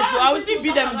business, so I will still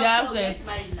beat them in their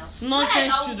absence.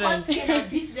 Nonsense children.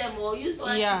 Beat them or use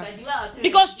one Yeah. stick and the way our parents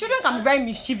Because do. children can be very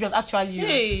mischievous, actually.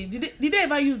 Hey, did they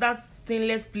ever use that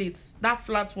stainless plate, that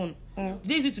flat one? Did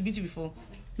they use it to beat you before?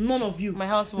 None of you. My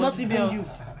house was Not even built. you.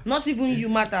 Not even you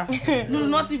matter. No,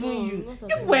 not even you.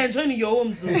 You were enjoying in your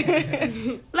homes.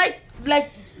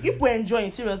 like you were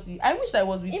enjoying, seriously. I wish I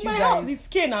was with In you my guys. house, it's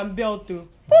cane and belt too.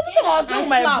 But sometimes I was playing And with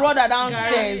my slaps. brother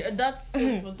downstairs. That's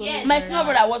Yes. My small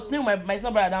brother was playing with my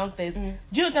small brother downstairs. Do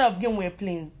you know the kind of game we were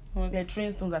playing? What? We were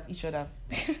throwing stones at each other.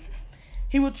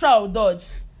 He would try or dodge.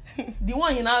 The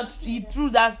one he threw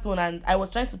that stone and I was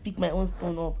trying to pick my own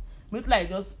stone up. Maybe I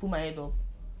just put my head up.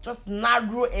 Just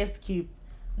narrow escape.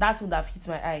 That would have hit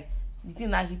my eye. The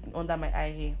thing that hit under my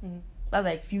eye here. That's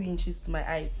like few inches to my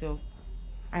eye itself.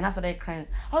 And I started crying.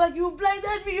 I was like, you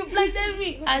blinded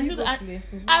me. I knew that. And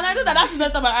I know that is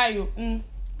not my eye. I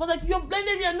was like, you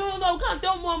blinded me. No, I can't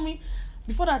tell mommy.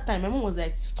 Before that time, my mom was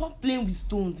like, stop playing with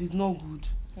stones. It's not good.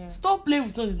 Yeah. Stop playing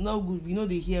with stones. It's not good. We know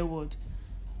they hear word.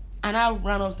 And I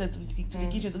ran upstairs to the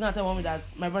kitchen to go and tell mommy that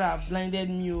my brother blinded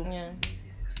me. Yeah.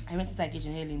 I went to the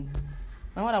kitchen, Helen.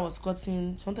 My mother was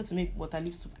cutting. She wanted to make water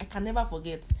leaf soup. I can never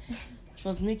forget. She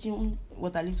was making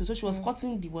water leaf soup. So she was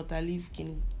cutting the water leaf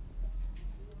kidney.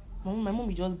 My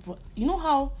mom just brought... You know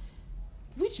how...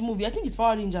 Which movie? I think it's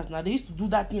Power Rangers now. They used to do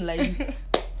that thing like this.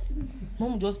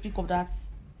 Mom just pick up that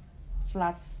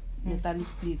flat metallic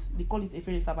plate. They call it a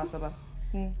fairy saba.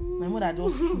 My mother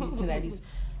just threw the thing like this.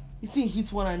 The thing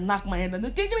hit one and knocked my head and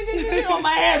on my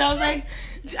head.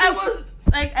 I was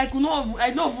like, I don't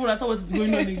understand what is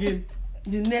going on again.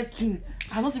 The next thing,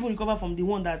 I not even recover from the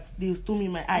one that they stole me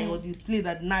in my eye or the plate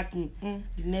that knocked me.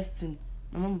 The next thing,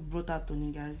 my mom brought out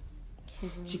Toningari.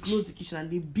 She closed the kitchen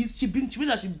and they beat. She made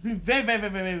sure she beat very, very,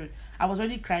 very, very, very. I was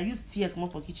already crying. Used tears come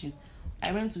out for kitchen.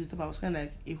 I went to the step. I was kind of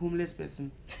like a homeless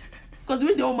person because the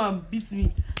way the old man beat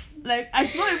me, like I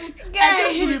don't even.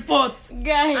 I came to report.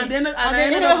 And then I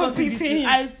ended up beating.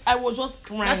 I was just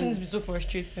crying. That things be so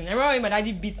frustrating. I remember when my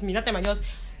daddy beat me. That time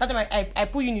I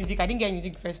put you in music. I didn't get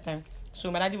music the first time. So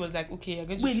my daddy was like, okay, you're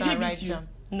going to try and write jam.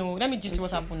 No, let me just see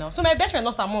what happened now. So my best friend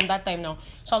lost her mom that time now.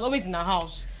 So I was always in her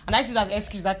house. And I used to use as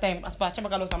excuse that time. As per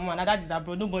Chiamaka lost her mom and her dad is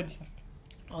abroad. Nobody.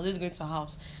 I was always going to her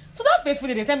house. So that faithful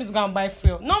day, they tell me to go and buy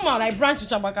fuel. Normal, like branch to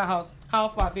Chiamaka house. How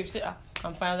far, babe? She said,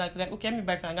 I'm fine. I was like, okay, let me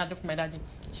buy fuel and go and talk to my daddy.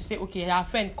 She said, okay, her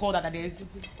friend called her that there's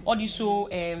all this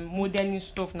modeling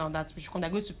stuff now that we should come. They're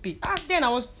going to pay. Then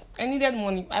I needed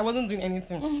money. I wasn't doing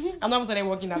anything. I'm not started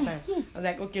working that time. I was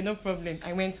like, okay, no problem.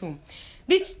 I went home.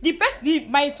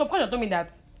 My subconscious told me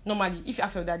that normally, if you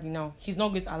ask your daddy now, he's not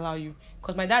going to allow you.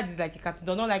 Because my dad is like a cat. He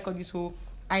does not like all this whole,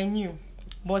 I knew.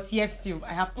 But yes, still,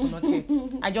 I have to not yet.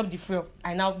 I dropped the fuel.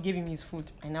 I now gave him his food.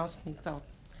 I now sneaked out.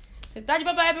 I said, Daddy,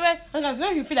 bye. And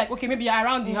so you feel like, okay, maybe you're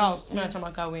around the house. Me and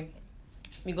Chiamaka went.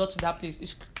 We got to that place.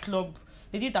 It's club.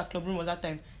 They did that club room was that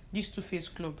time. This Two-Face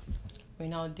club. We're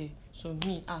now there. So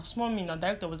me, small me, now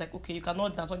director was like, okay, you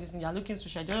cannot dance all this thing. You're looking to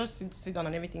share. Just sit down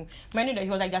and everything. But I knew that he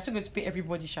was like, they're still going to pay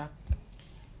everybody, Sha.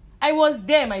 I was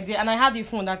there, my dear, and I had the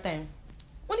phone that time.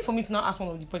 Only for me to now ask one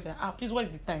of the boys, please, what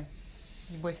is the time?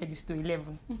 The boy said it's to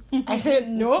 11. I said,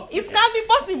 no, it can't be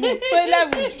possible.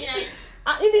 To 11.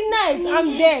 In the night,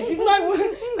 I'm there. It's not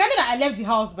even... Granted that I left the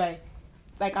house by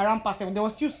like around past 7. There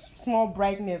was still small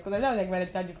brightness because I was like, when I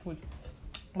had the food,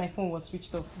 my phone was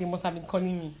switched off. They must have been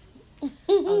calling me. I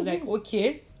was like,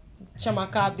 okay,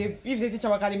 Chiamaka, if they see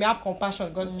Chiamaka, they may have compassion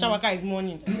because Chiamaka is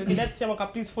mourning. I said, okay, let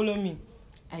Chiamaka please follow me.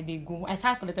 I did go. I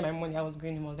started collecting my money. I was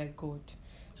going home. I was like,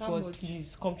 God,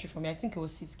 please come true for me. I think it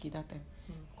was 6K that time.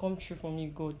 Come true for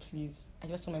me, God, please. I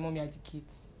just saw my mommy at the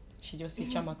gate. She just said,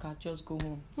 Chiamaka, just go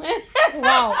home.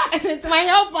 Wow. I said to my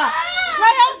helper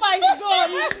is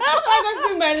gone. That's what I'm going to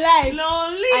do in my life.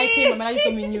 Lonely. I came, my mother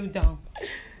told me, kneel down.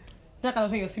 That kind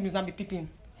of when your siblings now be peeping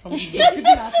from the gate. Peeping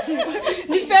at you.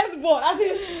 The first born. I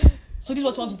said, so this is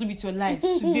what you want to do with your life.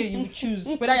 Today you will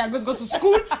choose whether you are going to go to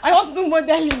school. I want to do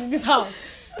modeling in this house.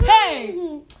 Hey!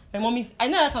 My mommy, I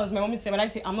know that was my mommy said, but I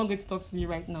said, I'm not going to talk to you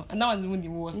right now. And that was even the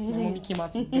worst. My mommy came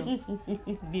out with guilt.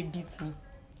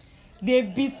 They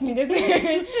beat me. They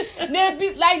say, they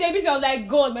beat me. I was like,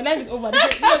 God, my life is over.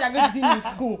 This is what you're going to do in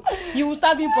school. You will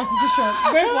start doing prostitution,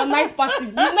 going for a night party.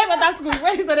 You never that school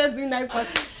when you started doing night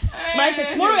party. But I said,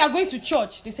 tomorrow we are going to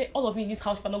church. They say, all of you in this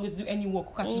house are not going to do any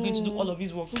work. Okachi's going to do all of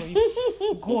his work for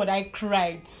you. God, I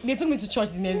cried. They took me to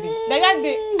church the next day. Like that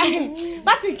day,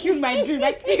 that thing killed my dream.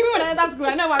 Like, even when I entered school,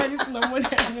 I never had anything on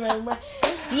money.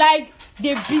 Like,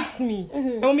 they beat me.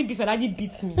 My mommy beat me, my daddy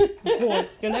beat me. God,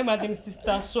 they're not my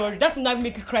sister, sorry. That's not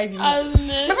make you cry the most.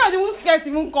 My friend was scared to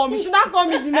even call me. She not call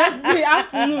me the next day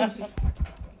afternoon.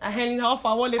 I held in her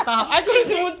for 1 later. I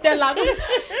couldn't even tell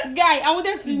her. Guy, I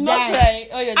wanted to die.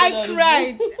 I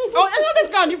cried. I wanted to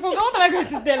cry on the phone. What am I going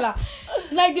to tell her?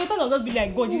 Like, the other would not be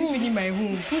like, God, this is really my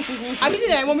home. I mean,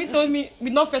 my mommy told me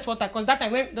we not fetch water because that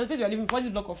time when the place we were living for this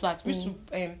block of flats, we used to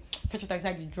fetch water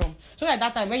inside the drum. So at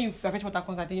that time when you fetch water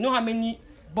constantly, you know how many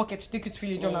buckets take you to fill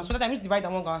the drum now. So that time we used to divide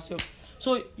among ourselves.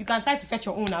 So you can try to fetch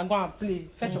your own and go and play.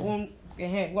 Fetch your own go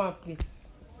and play.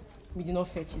 We did not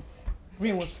fetch it.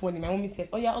 Rain was falling. My mommy said,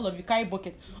 oh yeah, all of you carry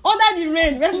buckets under the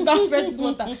rain. Let's go and fetch this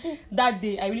water. That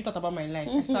day, I really thought about my life.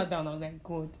 I sat down. I was like,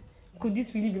 God, could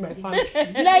this really be my family?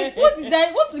 Like, what is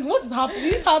that? What is happening?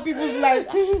 This is how people's lives.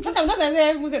 Sometimes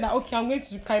people say that, okay, I'm going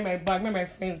to carry my bag, my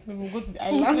friends, maybe we'll go to the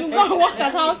island, we'll go and work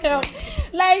at house help.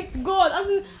 Like, God,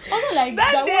 also like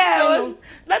that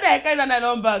day I carried a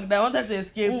nylon bag that I wanted to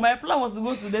escape. My plan was to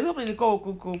go to, there's no place they call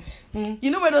Okuku.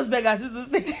 You know where those beggars used to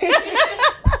stay?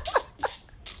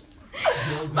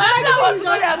 My dad was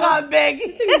going to go and beg.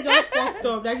 It's just fucked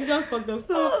up. Like, it's just fucked up.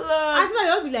 So, actually,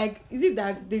 I'll be like, is it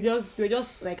that they were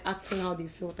just like acting how they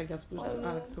felt like they're supposed to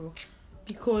act? Or,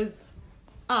 because,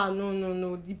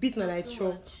 no, the beating that I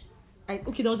choked.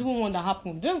 Okay, there was even one that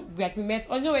happened. We met.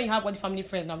 I know when you have all the family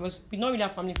friends now, we don't really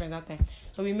have family friends that time.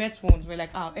 So we met once. We're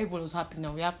like, everybody was happy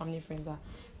now. We have family friends that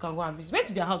can go and visit. Went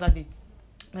to their house that day.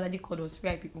 My daddy called us,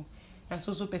 where people. And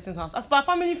so person's house. As per a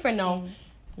family friend now,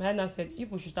 my dad said,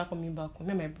 people should start coming back. Me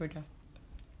and my brother.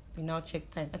 We now check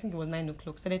time. I think it was 9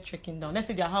 o'clock. Started trekking down. Let's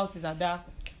say their house is at that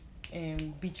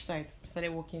beach side. We started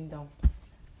walking down.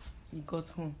 We got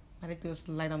home. I let us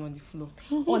lie down on the floor.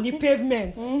 On the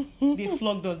pavement. They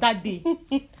flogged us that day.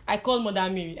 I called Mother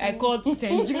Mary. I called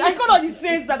Saint Jude. I called all the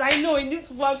saints that I know in this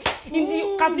vlog. In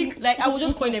the Catholic, like I was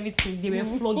just calling everything. They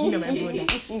were flogging me and my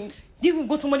brother. They will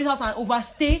go to somebody's house and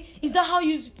overstay. Is that how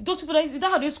those people, is that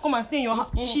how they used to come and stay in your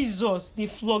house? Jesus, they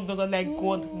flogged us. I'm like,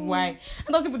 God, why?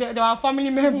 And those people, they were our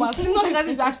family members. It's not like as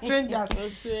if they're strangers.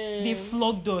 They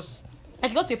flogged us.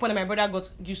 Like, got to a point that my brother got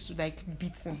used to, like,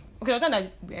 beating. Okay, the time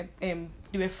that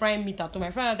they were frying meat at home.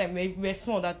 My friend at that time, we were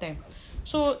small that time.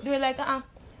 So, they were like,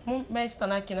 Mom, my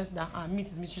sister came said that, meat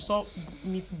is meat. She saw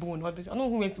meat bone. I don't know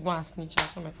who went to go and snitch.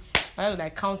 So, my dad would,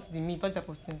 like, count the meat, all type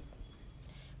of thing.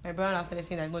 My brother now started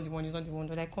saying that it's not the one.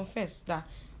 But I confess that,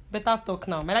 better talk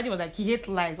now. My daddy was like, he hates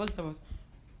lies. What was?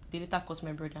 They later cursed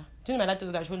my brother. Do you know my dad told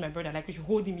us that I should hold my brother? Like, we should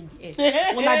hold him in the air.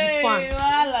 Under the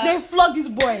fan. They flogged this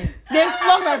boy. They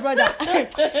flogged my brother.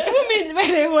 Even me,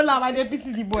 when they hold him and they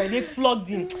pity the boy, they flogged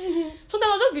him. So then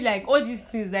I'll just be like, all these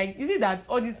things, like, is it that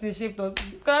all these things shaped us?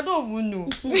 Because I don't even know.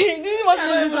 This is what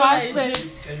I do to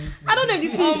ourselves. I don't know if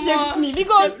this thing shaped me.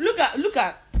 Because look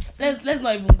at. Let's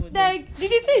not even go there. Like, did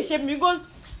this thing shape me? Because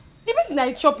the person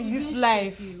I chop in this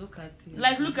life. Look at it.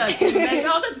 Like, look at it. Like, I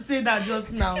wanted to say that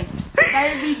just now.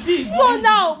 So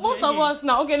now, most of us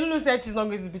now, okay, Lulu said she's not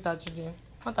going to beat her children.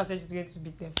 Fanta said she's going to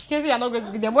beat them. Casey, you're not going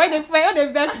to beat them. When they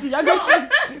vex you, you're going to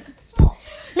beat them.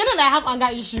 You know that I have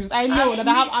anger issues. I know that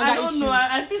I have anger issues. I don't know.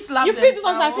 I feel slapped. You feel this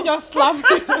one, I feel just slapped.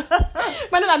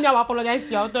 But not that me, I will apologize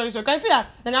to you. I'll tell you so. Can you feel that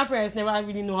the Nigerian parents never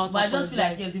really know how to apologize? But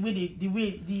I just feel like,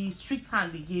 yes, the strict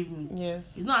hand they gave me.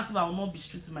 Yes. It's not as if I will not be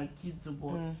strict to my kids,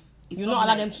 but you not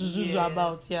allow them to zuzu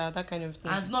about, that kind of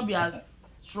thing. And it's not be as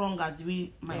strong as the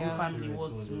way my own family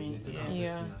was to me.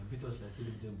 Yeah.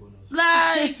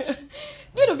 Like,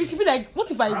 you know, basically, like,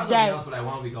 what if I die? For like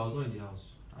 1 week, I was not in the house.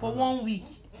 For 1 week.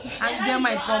 And you get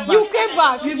my come back. You came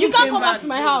back. You can't come back to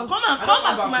my house. Come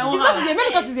back to my own house.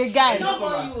 Because he's a guy.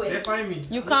 They find me.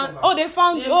 You can't. Oh, they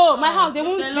found you. Oh, my house. They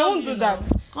won't do that.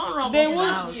 They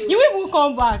won't. You won't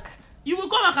come back. You will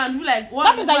come back and be like, what?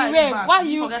 That means that you were. Why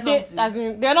you? As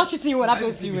in, they are not treating you what that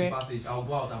place you were. I'll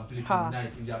go out and play for the night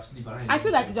if they have sleep. I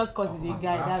feel like it's just because he's a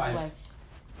guy. That's why.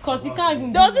 Because he can't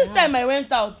even. There was this time I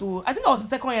went out to. I think I was the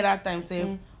second year that time.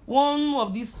 Say one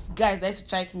of these guys that used to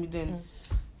check me then.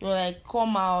 They were like,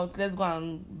 come out, let's go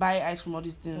and buy ice cream, all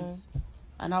these things.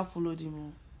 And I followed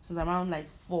him since around like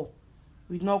 4.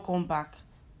 We did not come back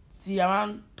till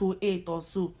around 8 or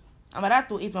so. And by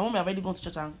that 8, my mom had already gone to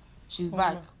church and she's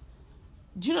back.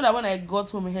 Do you know that when I got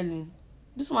home, Helen,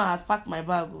 this woman has packed my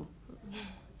bag.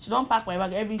 She don't pack my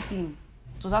bag, everything.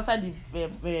 It was outside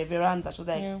the veranda. She was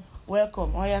like,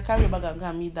 welcome. Oh, yeah, carry your bag and go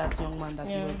and meet that young man that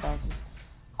you went out with.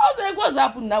 I was like, what's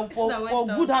happening now? For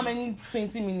good how many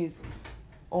 20 minutes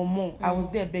or more? I was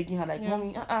there begging her, like,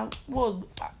 mommy,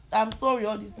 I'm sorry,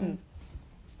 all these things.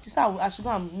 She said I should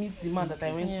go and meet the man that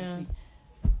I went to see.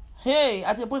 Hey,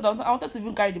 at the point, I wanted to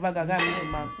even carry the bag and go and meet the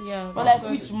man. Yeah. But like,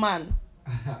 which man?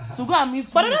 To go and meet.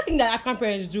 But another thing that African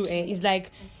parents do is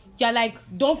like, you're like,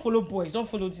 don't follow boys, don't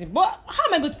follow this. But how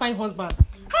am I going to find husband?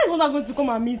 How is husband going to come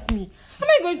and meet me? How am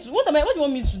I going to? What do you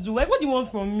want me to do? Like, what do you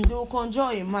want from me? They will conjure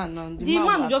a man, and the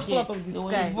man will just fall out of the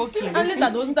sky. And later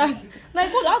they'll start. Like,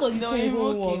 how does this thing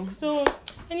even work? So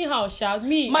anyhow, shout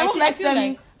me. My mom likes to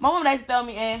tell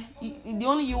me,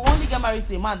 you only get married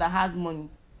to a man that has money.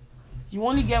 You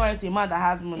only get married to a man that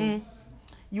has money.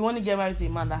 You only get married to a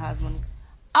man that has money.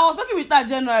 I was talking with her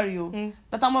January,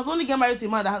 that I must only get married to a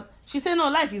man that has. She said, no,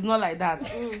 life is not like that.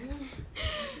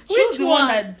 Choose the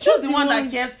one that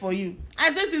cares for you.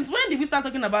 I said, since when did we start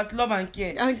talking about love and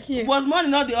care? Was money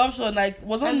not the option? Like,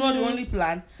 was money not the only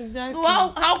plan? Exactly. So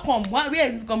how come? Where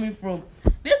is this coming from?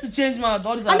 They used to change mouth.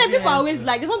 All these And then people are appearance. always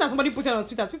like, it's not that somebody put it on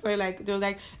Twitter. People are like, there was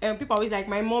like, people are always like,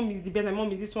 my mom is the best, my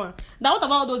mom is this one. Now, what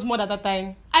about all those mothers at that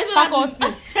time? I said that Faculty.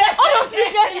 All those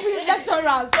weekend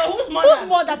lecturers. So whose Whose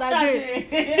mothers are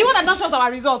they? The one that not shows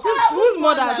our results. Whose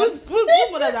mothers? Whose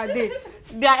mothers are they?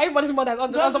 They are everybody's mothers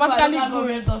automatically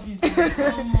good.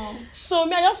 So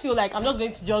me, I just feel like I'm just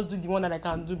going to just do the one that I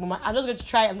can do. But I'm just going to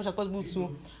try as much as possible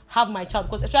to have my child,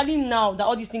 because especially now that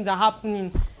all these things are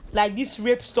happening, like this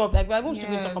rape stuff, like we're even still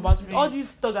going to talk about it. All these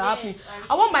stuff are happening.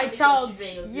 I want my child,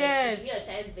 yes. Your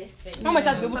child's best friend. I want my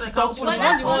child to be able to talk to me. I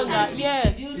want the one that,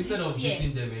 yes. Instead of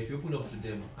beating them, if you open up to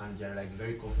them and they're like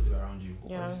very comfortable around you,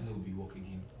 Yeah. everything will be working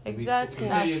again. Exactly.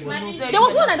 Yeah. There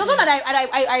was one that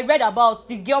I read about.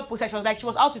 The girl posted, she was like, she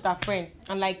was out with her friend,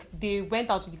 and like they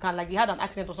went out to the car, like they had an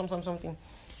accident or something.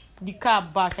 The car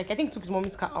bashed, like I think took his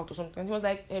mommy's car out or something. And he was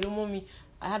like, hello mommy,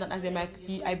 I had an accident,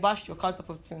 like I bashed your car type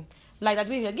of thing. Like that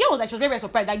way, the girl was like, she was very, very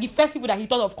surprised. Like the first people that he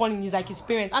thought of calling is like his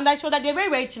parents, and I showed that they're very,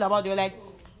 very chill about it. They were like,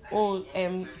 oh,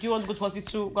 do you want to go to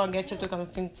hospital, go and get checked out kind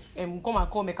of thing, come and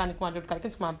call mechanic, come and drop car,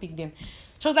 come and pick them.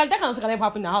 She was like, that kind of thing can never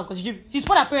happen in the house, because she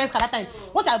spoiled her parents at that time.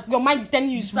 What your mind is telling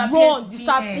you is run,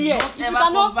 disappear. If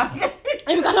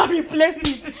you cannot replace it,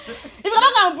 if you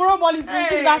cannot borrow money to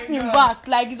give that thing back,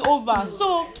 like it's over.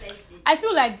 So I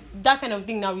feel like that kind of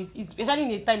thing now is especially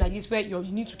in a time like this where you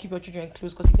need to keep your children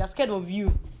close, because if they're scared of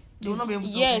you, they will not be able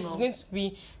to yes, open it's up. going to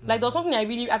be like there was something I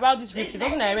really about this rape case,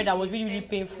 something I read that was really, really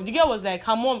painful. The girl was like,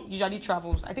 her mom usually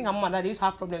travels. I think her mom and dad, they used to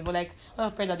have problems, but like her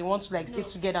parents that they want to like stay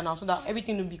together now so that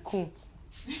everything will be cool.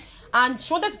 And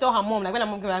she wanted to tell her mom, like when her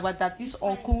mom came back, that this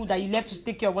uncle that you left to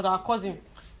take care of was our cousin.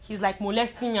 He's like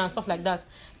molesting you and stuff like that.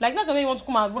 Like not when you want to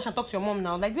come and rush and talk to your mom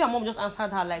now. Like her mom just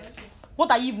answered her like, what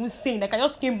are you even saying? Like I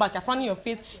just came back, you're frowning your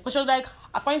face. But she was like,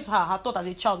 according to her thought as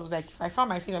a child was like, if I frown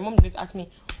my face, my mom is going to ask me,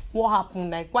 what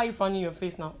happened? Like, why are you frowning your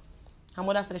face now? Her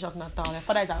mother started shouting at her. My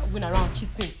father is going around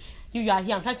cheating. You are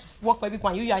here. I'm trying to work for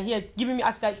everyone. You are here giving me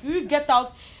acts like, you get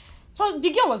out. So the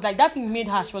girl was like, that thing made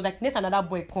her. She was like, next another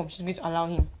boy come, she's going to allow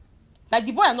him. Like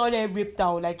the boy had not really raped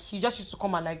her. Like he just used to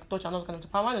come and like touch her. Not kind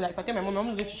of. Like if I tell my mom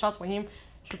is going to shout for him,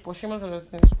 she push him and all those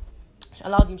things. She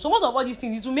allowed him. So most of all these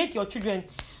things is to make your children,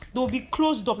 they'll be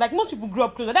closed up. Like most people grow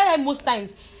up closed. That's why most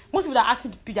times, most people that are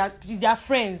asking is their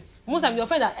friends. Most times your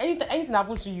friends are anything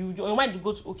happens to you, your mind will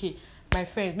go to okay, my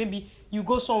friends. Maybe you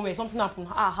go somewhere, something happened.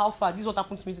 How far? This is what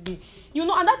happened to me today. You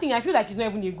know, and that thing I feel like it's not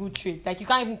even a good trait. Like you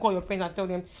can't even call your friends and tell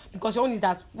them, because your own is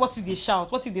that what if they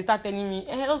shout? What if they start telling me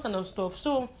those kind of stuff?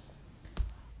 So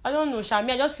I don't know,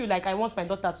 Shami. I just feel like I want my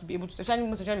daughter to be able to, especially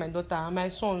my daughter and my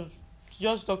son, to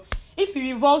just talk. If it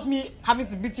involves me having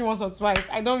to beat you once or twice,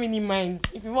 I don't really mind.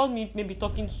 If it involves me maybe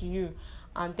talking to you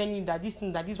and telling you that this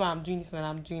is why I'm doing this and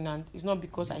I'm doing, and it's not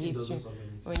because I hate you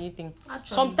or anything.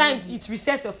 Actually, sometimes it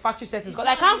resets your factory settings. Because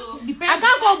I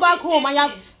can't go back home and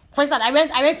have, for instance, I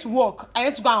went to work. I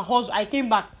went to go and hustle. I came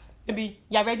back. Maybe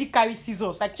you already carry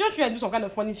scissors. Like, don't you do some kind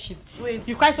of funny shit? Wait,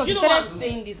 you cry something. You know why I'm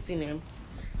saying this thing?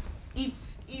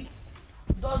 It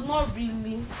does not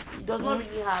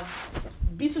really have,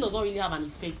 beating does not really have an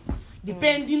effect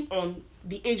depending on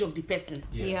the age of the person.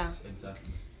 Yes, Yeah.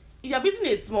 exactly. If you're beating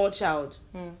a small child,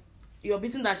 you're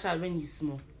beating that child when he's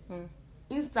small.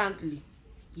 Instantly,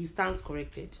 he stands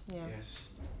corrected. Yeah. Yes.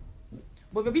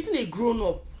 But if you're beating a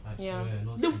grown-up, I Yeah. swear,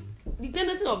 not the, you. the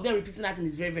tendency of them repeating that thing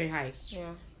is very, very high.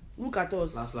 Yeah. Look at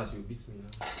us. Last you beat me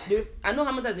now. I know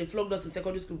how many times they flogged us in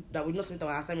secondary school that we not submit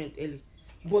our assignment early.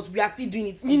 But we are still doing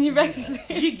it.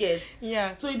 University. Do you get?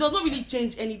 Yeah. So it does not really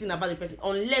change anything about the person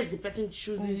unless the person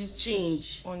chooses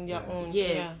change. On their own.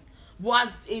 Yes. But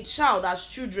as a child, as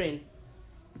children,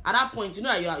 at that point, you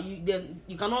know that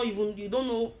you cannot even, you don't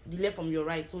know the left from your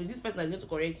right. So is this person that's going to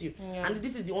correct you? Yeah. And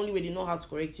this is the only way they know how to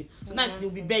correct you. Sometimes they'll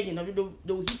be begging,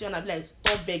 they'll hit you and I'll be like,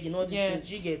 stop begging, all these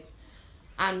things. You get?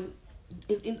 And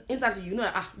instantly you know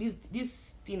that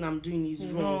this thing I'm doing is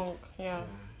wrong. Yeah.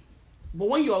 But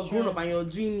when you're grown up and you're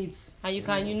doing it,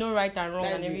 And you know right and wrong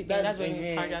and everything. That's when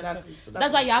it's harder. exactly. So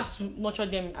That's why you have to nurture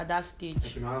them at that stage.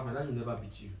 Okay, my dad will never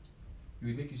beat you. He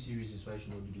will make you see reasons why you should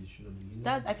not do this, should not do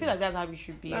it. I feel like that's how we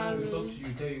should be. He will talk to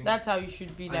you, tell you. That's how you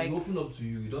should be. And Like he open up to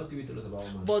you. You don't even tell us about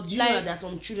man. but do you know Like- that there are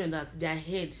some children that their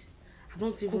head, I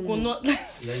don't even know. coconut.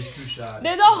 Yeah, it's true, Sha.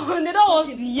 They don't want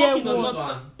to hear Talking does words.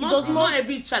 not, It does not not-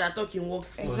 every child that talking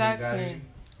works for. Exactly.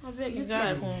 I beg you,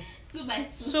 Exactly. 2 by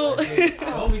 2. So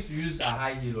I want me to use a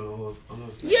high heel or what? I'm not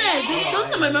sure. Yeah, those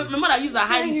time my mother used a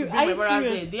high heel to Are bring you my brother's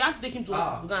serious? head. They had to take him to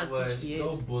hospital to go and stitch the head.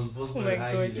 Don't buzz Oh for my a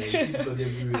high God. heel. Keep blood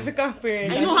everywhere. African parents.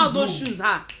 And you know how those shoes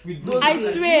are? With Those broom, I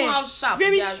days, swear, you know how sharp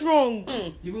very they are.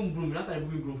 strong. Even broom, that's why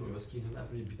removing broom from your skin.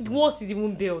 That's really beat you. Worse is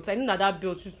even belt. I know that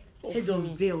belt is Head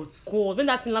of belt. God, when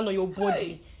that thing land on your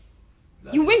body,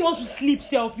 You when you want to sleep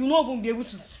self, you not even be able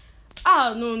to.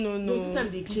 No. This time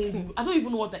they came. I don't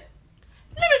even know what I.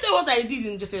 Let me tell you what I did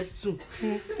in JSS2.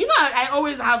 You know, I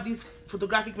always have this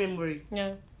photographic memory.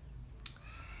 Yeah.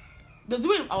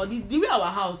 The way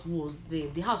our house was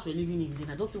then, the house we're living in then,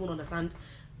 I don't even understand.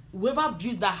 Whoever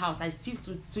built that house, I still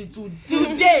to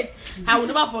date, I will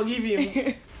never forgive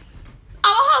him.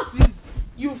 Our house is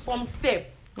you from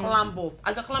step, climb up.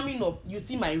 As you're climbing up, you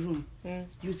see my room,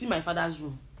 you see my father's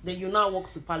room. Then you now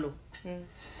walk to parlor.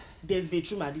 There's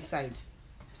bedroom at this side.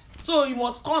 So you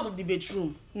must come out of the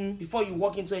bedroom before you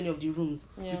walk into any of the rooms.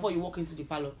 Yeah. Before you walk into the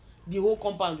parlor, the whole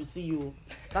compound will see you.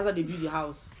 That's how they build the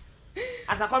house.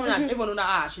 As I come in, everyone know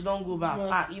that she don't go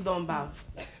bath. He don't bath.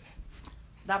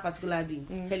 That particular day,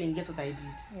 Helen, guess what I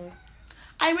did?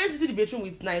 I went into the bedroom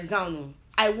with nightgown.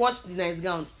 I washed the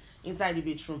nightgown inside the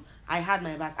bedroom. I had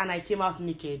my bath and I came out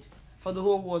naked for the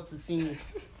whole world to see me.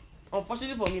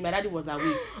 Unfortunately for me, my daddy was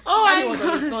away. Daddy was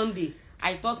on a Sunday.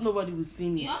 I thought nobody would see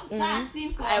me. I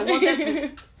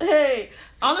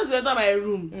wanted to enter my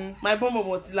room. My bum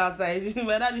was still outside.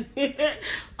 My daddy,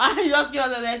 I just came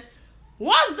out and said,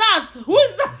 "What's that? Who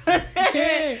is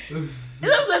that?" He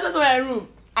just entered my room.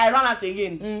 I ran out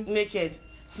again, naked,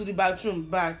 to the bathroom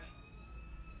back.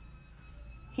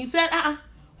 He said,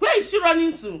 where is she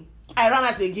running to? I ran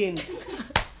out again.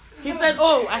 He said,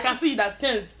 "Oh, I can see that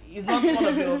sense is not one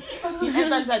of your." He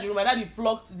entered inside the room. My daddy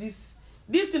plucked this thing.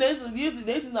 They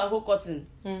used to whole cotton.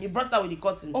 He brushed out with the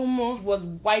cotton. He was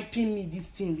wiping me this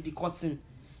thing with the cotton.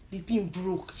 The thing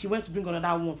broke. He went to bring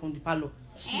another one from the parlor.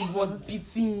 He was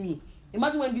beating me.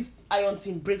 Imagine when this iron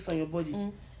thing breaks on your body.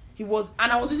 He was,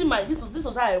 and I was using my this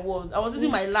was how I was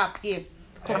using my lap here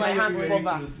and my hand to cover,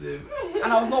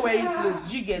 and I was not wearing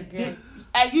clothes. You get?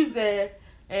 I used the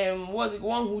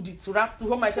one hoodie to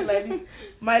hold myself like this.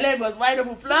 My leg was wide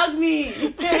open. Flog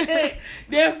me.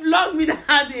 They flogged me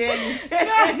that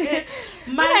day.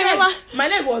 My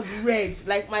leg was red.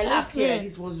 Like my lap here,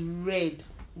 this was red.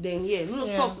 Then here,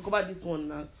 socks to cover this one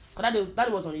now. Cause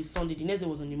that was on a Sunday. The next day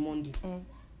was on a Monday.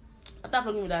 After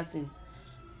flogging me that thing,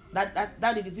 that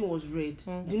day the thing was red.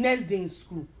 The next day in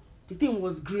school, the thing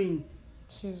was green.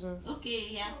 Jesus. Okay,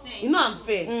 yeah, fair. You know I'm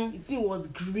fair. The thing was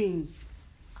green.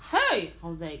 Hey, I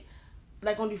was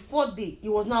like on the 4th day, it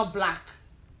was now black.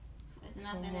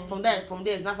 From there,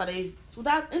 it's now started. So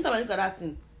that anytime I look at that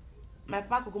thing, my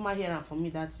papa could come out here and for me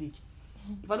that week.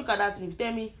 If I look at that thing, he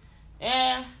tell me,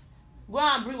 go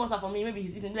and bring water for me. Maybe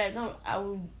he's eating. Like, no, I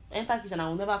will enter kitchen. I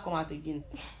will never come out again.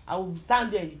 I will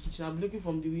stand there in the kitchen. I'll be looking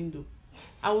from the window.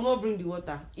 I will not bring the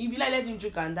water. If you like, let him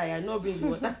drink and die. I will not bring the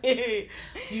water.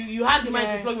 you had the mind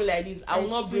to flog me like this. I will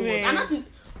not bring water. And that's it.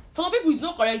 For some people, it's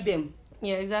not correct them.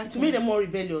 Yeah, exactly. To make them more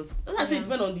rebellious. That's why I say it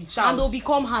depends on the child. And they'll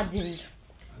become hardened.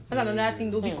 That's another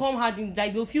thing. They'll become hardened.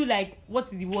 Like they'll feel like, what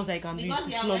is the worst I can do? Because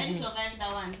they have already survived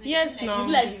that one. So yes, like, no. You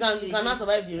feel like you cannot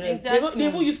survive the rest. Exactly. They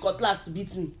even use cutlass to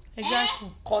beat me.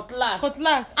 Exactly. Cutlass.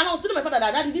 And I was telling my father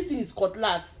that, "Daddy, this thing is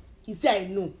cutlass." He said, "I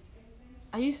know."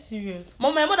 Are you serious? My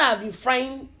mother have been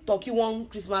frying turkey one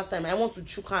Christmas time. I want to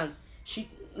choke hand. She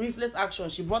reflex action.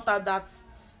 She brought out that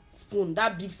spoon,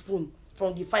 that big spoon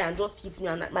from the fire and just hit me,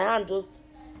 and my hand just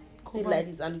stayed like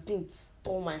this, and the thing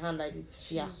tore my hand like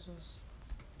this. Yeah.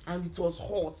 And it was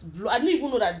hot. I didn't even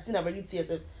know that the thing had already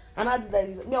tears. And I did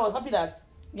like this. Me, I was happy that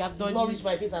You have done not it. reach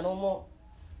my face and no more.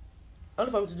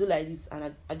 Only for me to do like this,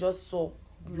 and I just saw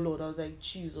blood. I was like,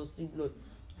 Jesus, see blood.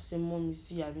 I said, "Mommy,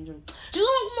 see, I've injured." She said,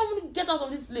 "Oh, Mom, get out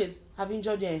of this place. I've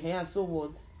injured your hair." So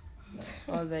what?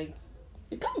 I was like,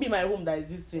 it can't be my home that is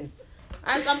this thing.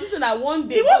 And I'm just saying that one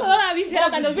day. The one that we said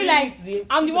that they'll be like,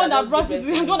 I'm the one that brought it.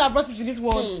 I'm the one that brought it to this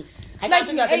world. I Like,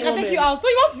 can't I can take you out. So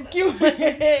you want to kill me?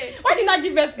 Why did you not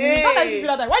give birth to me? How does it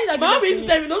feel that? Why did I My mom give used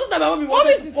birth to to tell me? me, don't tell my mommy Mommy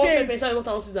wanted used to to come say pepper it. inside what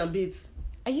I want to and bait.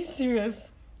 Are you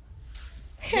serious?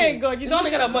 Hey God, you You don't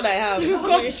don't think of what I have. You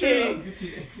got true.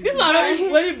 This one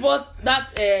already bought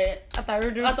that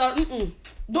Atarodo.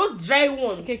 those dry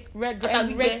one. Okay, red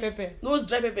Atagbe. pepper. Those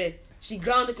dry pepper. She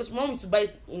ground it because mom used to buy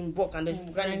it in bulk and then she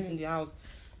would grind it in the house.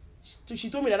 She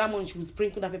told me that morning she would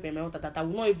sprinkle that pepper in my water that I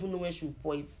would not even know when she would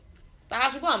pour it. I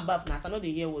should go and bath now. So I know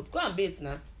the hear word. Go and bathe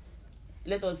now.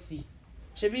 Let us see.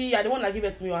 Shebi, you're the one that give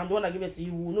it to me, or I'm the one that give it to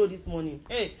you. We will know this morning.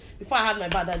 Hey, before I had my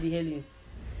bath that day, Helen.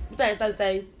 Before I entered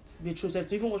inside bedroom,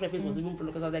 to even wash my face was even problem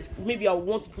because I was like, maybe I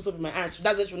want to put something in my hand.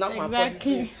 That's it. She will not come and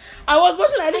pour this. I was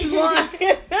washing like this morning.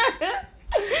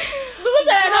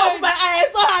 I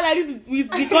saw her like this with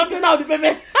the container of the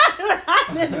pepper.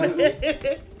 I ran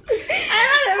away.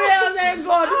 I was like,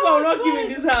 God. God, this one will not give me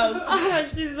in this house. Oh,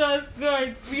 Jesus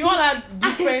God. We all have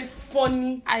different,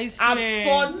 funny, I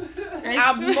swear. absurd, I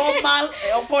abnormal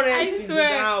I occurrences in the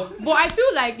swear. house. But I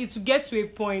feel like it will get to a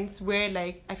point where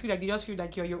like I feel like they just feel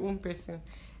like you're your own person.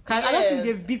 Cause I don't think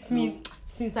Yes. they've beat me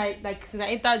since I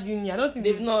entered uni. I don't think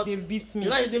They've not. they've beat me.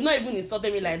 They've not even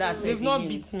insulted me like that. They've not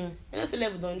beat me. And that's a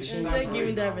level, don't It's you? not Instead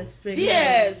giving that respect.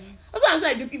 Yes. That's what I'm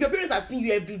saying. If your parents are seeing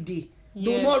you every day, they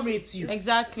will Yes. not rate you.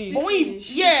 Exactly. But when you,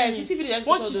 Finish. yes, you see, finish.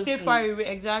 Once you stay far away,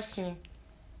 exactly.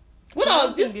 When I I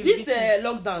don't was this think they've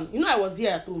lockdown, you know, I was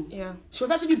here at home. Yeah. She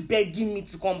was actually begging me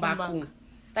to come back back. home.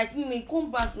 Like, Nene,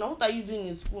 come back now. What are you doing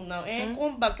in school now?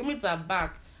 Come back. Your mates are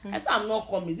back. I said, I'm not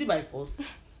coming. Is it by force?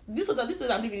 This was I'm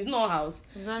living. It's not a house.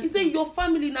 Exactly. He said, your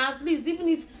family now, at least, even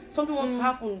if something wants to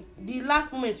happen, the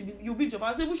last moment you'll be with your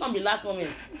family. I said, which one be last moment?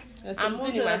 I'm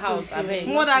staying in my house. I beg.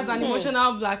 More that's an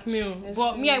emotional blackmail. Yes,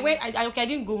 But me, ma'am. I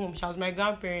didn't go home. She was my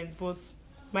grandparents, but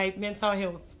my mental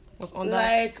health was under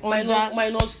Like,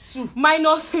 -2.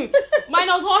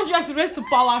 minus 100 raised to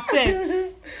power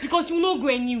self because you no go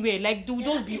anywhere. Like they will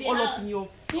just be all up in your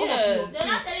Yes. They'll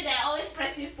not tell you that I always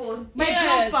press your phone. my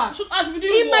Yes. grandpa. I should be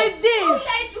doing In my what?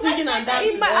 days, Singing and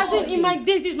dancing. in my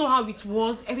days, this is not how it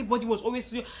was. Everybody was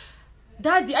always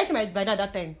daddy. I think by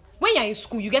that time, when you're in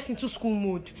school, you get into school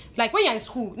mode. Like when you're in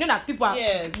school, you know that people are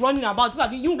Yes. running about. People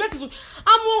are, you get into.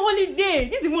 I'm on holiday.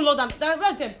 This is even lockdown.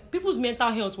 That time, people's mental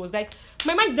health was like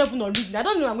my mind is definitely not reading. I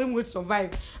don't know when I'm going to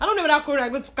survive. I don't know whether corona is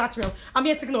going to catch me. I'm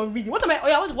here thinking of reading. What am I? Oh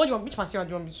yeah, what do you want? Which material do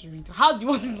you want me to read? How do you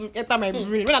want it to enter my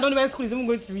brain when I don't know when school is even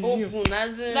going to resume? Open,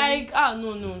 as in, Like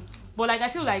no. But like I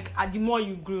feel like the more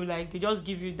you grow, like they just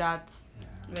give you that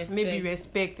maybe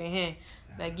respect and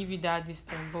like give you that this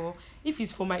thing. But if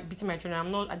it's for my beating my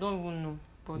children, I don't even know.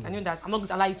 But I know that I'm not going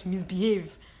to allow you to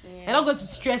misbehave. Yeah. You're not going to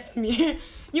stress me.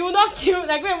 You will not kill.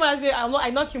 Like when I say I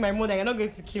not kill my mother, you're not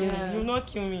going to kill me. You will not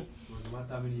kill me. No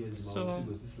matter how many years you So- are,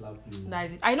 you still slap you. That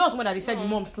is it. I know someone that they said the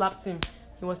mom slapped him.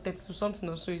 He was 32 something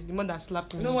or so. It's the mom that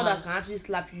slapped him. you know in what his that house. can actually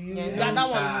slap you. Yeah, That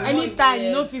one. Anytime, you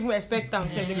yes. don't even expect them.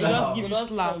 They will just give you Just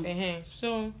slap. come. So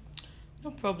no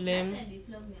Last problem. time they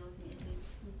flogged me, I was in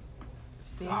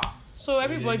SS2. See. Ah, So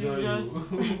everybody enjoy just.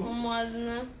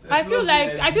 you. I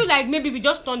feel like maybe we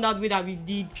just turned out the way that we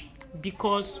did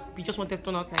because we just wanted to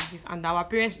turn out like this, and our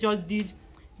parents just did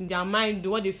in their mind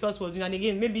what they felt was doing, and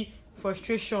again maybe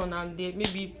frustration and they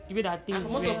maybe the way that things And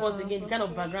for most were. of us, again, the kind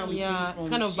of background we Yeah, came from.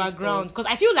 kind of shaped background. us. Because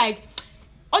I feel like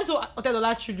all these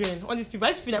Otedola children, all these people,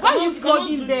 I just feel like I why are you want-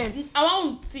 flogging I them? want to- I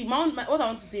want see what I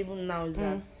want to say even now is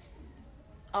that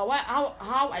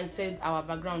how I said our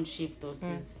background shaped us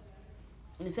is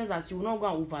in the sense that you will not go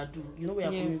and overdo. You know where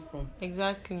you're Yes. coming from.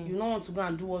 Exactly. You don't want to go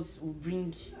and do what will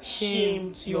bring Shame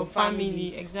shame to your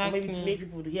family. exactly. Or maybe to make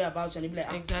people to hear about you and they be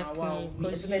like, Exactly. wow, we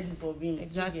Because expected this of him. You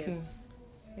Exactly. get?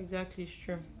 Exactly, it's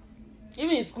true.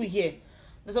 Even in school here,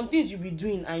 there's some things you'll be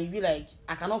doing and you'll be like,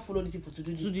 I cannot follow these people to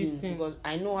do this thing because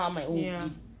I know how my own Yeah. will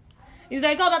be. It's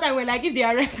like all that time when like if they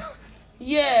arrest us,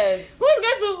 Yes. who's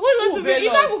going to bail you?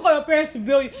 bail Can't us? even call your parents to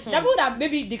bail you. There are people that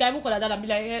maybe they can even call their dad and be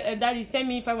like, Daddy, send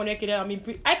me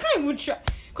 500k. I can't even try.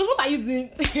 Because what are you doing?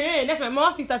 That's my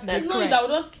mom fixed that. There's no need.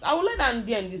 I will let them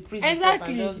there in this prison.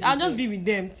 Exactly. I'll just there. be with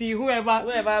them. See whoever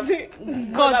Whoever- God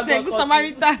whoever send good God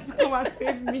Samaritans come and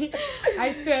save me.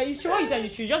 I swear, it's true what you said. You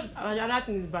should just another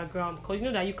thing is background because you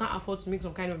know that you can't afford to make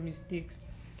some kind of mistakes.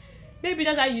 Maybe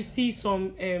that's why you see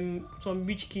some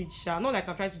rich kids. Not like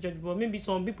I'm trying to judge, but maybe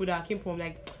some people that came from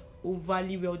like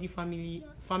overly wealthy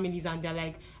families and they're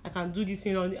like, I can do this,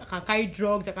 I can carry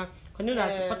drugs, I can you know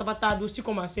that pata they'll still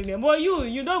come and save them. But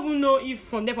you don't even know if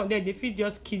from there they feel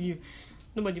just kill you.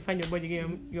 Nobody find your body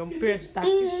again. Your parents start.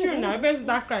 It's true now. Your parents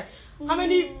start crying. How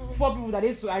many poor people that they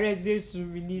used to arrest, they used to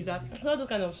release, all those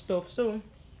kind of stuff. So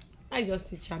I just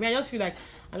teach. I just feel like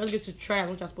I just get to try as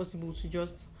much as possible to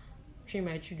just train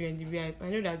my children the way I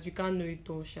know that we can't know it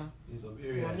all, Sha. In some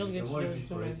area, I'm just if going to you're just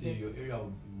not do my correct, your best. area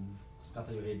will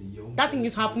scatter your head. That thing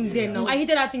used to happen then now. I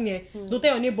hated that thing there. Don't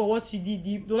tell your neighbor what you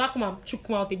did. Don't not come and choke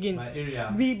me out again. My area.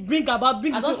 Bring I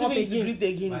this don't thing up even used to again.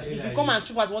 greet again. My If area, you come and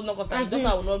chook us, what not concern, As just in-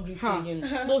 I will not greet you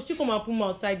again. No, still come and put me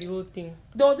outside the whole thing.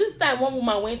 There was this time one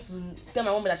woman went to tell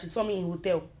my mom that she saw me in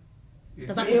hotel.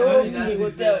 That That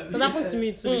happened to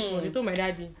me too before. They told my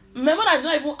daddy. Remember that she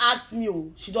not even asked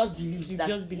me, she just believed She that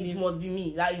just believed. it must be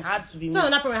me. That it had to be me. So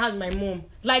another problem I had with my mom.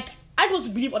 Like, I supposed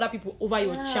to believe other people over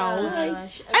your child. I don't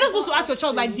supposed to ask your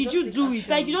child, like, did you do it?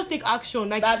 Like, you just take action.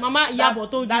 Like, Mama Yabo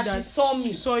told you that she saw me.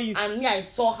 she saw you. And me, I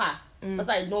saw her. That's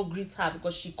why I did not greet her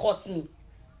because she caught me.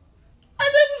 I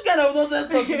said, which kind of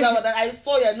nonsense talk is that I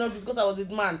saw you and not because I was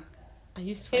with man. I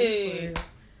used to Hey.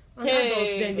 And adults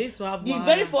then, they used to have The wahala.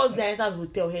 very first day I entered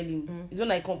hotel, Helen, is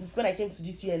when I came to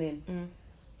this UNN.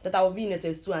 that I will be in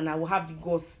SS2 and I will have the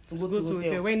guts to go to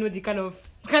hotel. When you know the kind of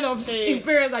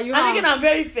experience that you I'm have. thinking I'm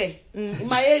very fair. In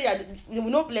my area, we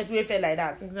no place where fair like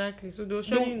that. Exactly. So they'll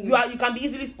show No, you. you can be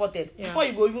easily spotted. Yeah. Before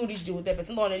you go even reach the hotel,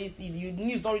 person don't already see you.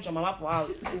 News don't reach your mama for house.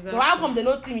 Exactly. So how come they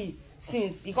don't see me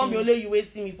since? It can't be only you will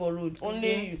see me for road.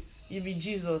 Only you. You be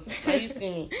Jesus. Can you see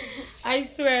me? I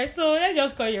swear. So let's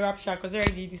just call it a rapture because I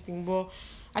already did this thing. But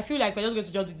I feel like we're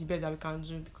just going to do the best that we can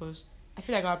do because I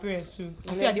feel like our parents too.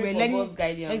 I feel like they were learning.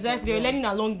 Exactly, they were learning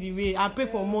along the way and pray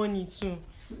for money too.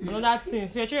 Another thing.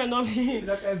 So your children not be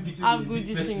have good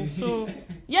this thing. So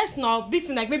yes, now big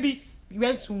thing like maybe you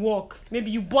went to work,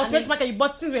 maybe you bought went to market, you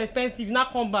bought things were expensive, you now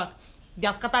come back. They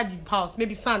have scattered the house,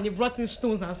 maybe sand, they brought in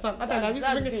stones and sand. That's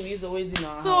the thing we used to always in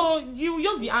our house. So you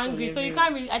just be angry. So you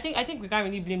can't really I think we can't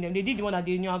really blame them. They did the one that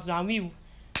they knew how to do and we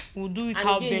will do it and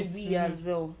our again, best. we as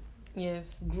well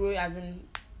Yes. grow as in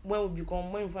when we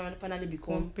finally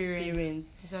become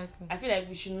parents. Exactly. I feel like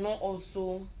we should not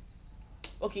also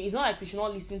it's not like we should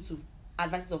not listen to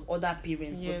advices of other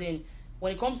parents, Yes. but then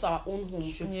when it comes to our own home,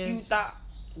 we should filter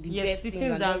the best the things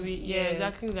things that just- we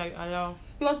exactly that allow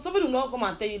because somebody will not come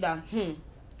and tell you that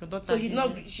your daughter. so he did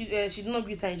not she did not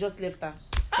greet her and just left her.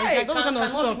 Exactly, that kind of cannot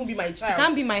stuff. even be my It child.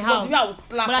 can't be my Because house. the way I will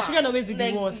slap But our her. children always do the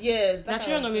Like, worst. Yes, Our that children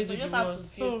kind of always thing. do So you the just have to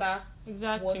worst. So, filter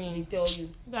exactly. what they tell you.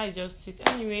 That is just it.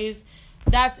 Anyways,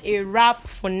 that's a wrap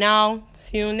for now.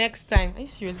 Till next time. Are you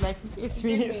serious? Like 8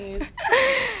 minutes.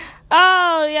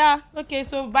 Oh yeah. Okay.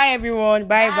 So bye everyone.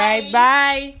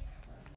 Bye.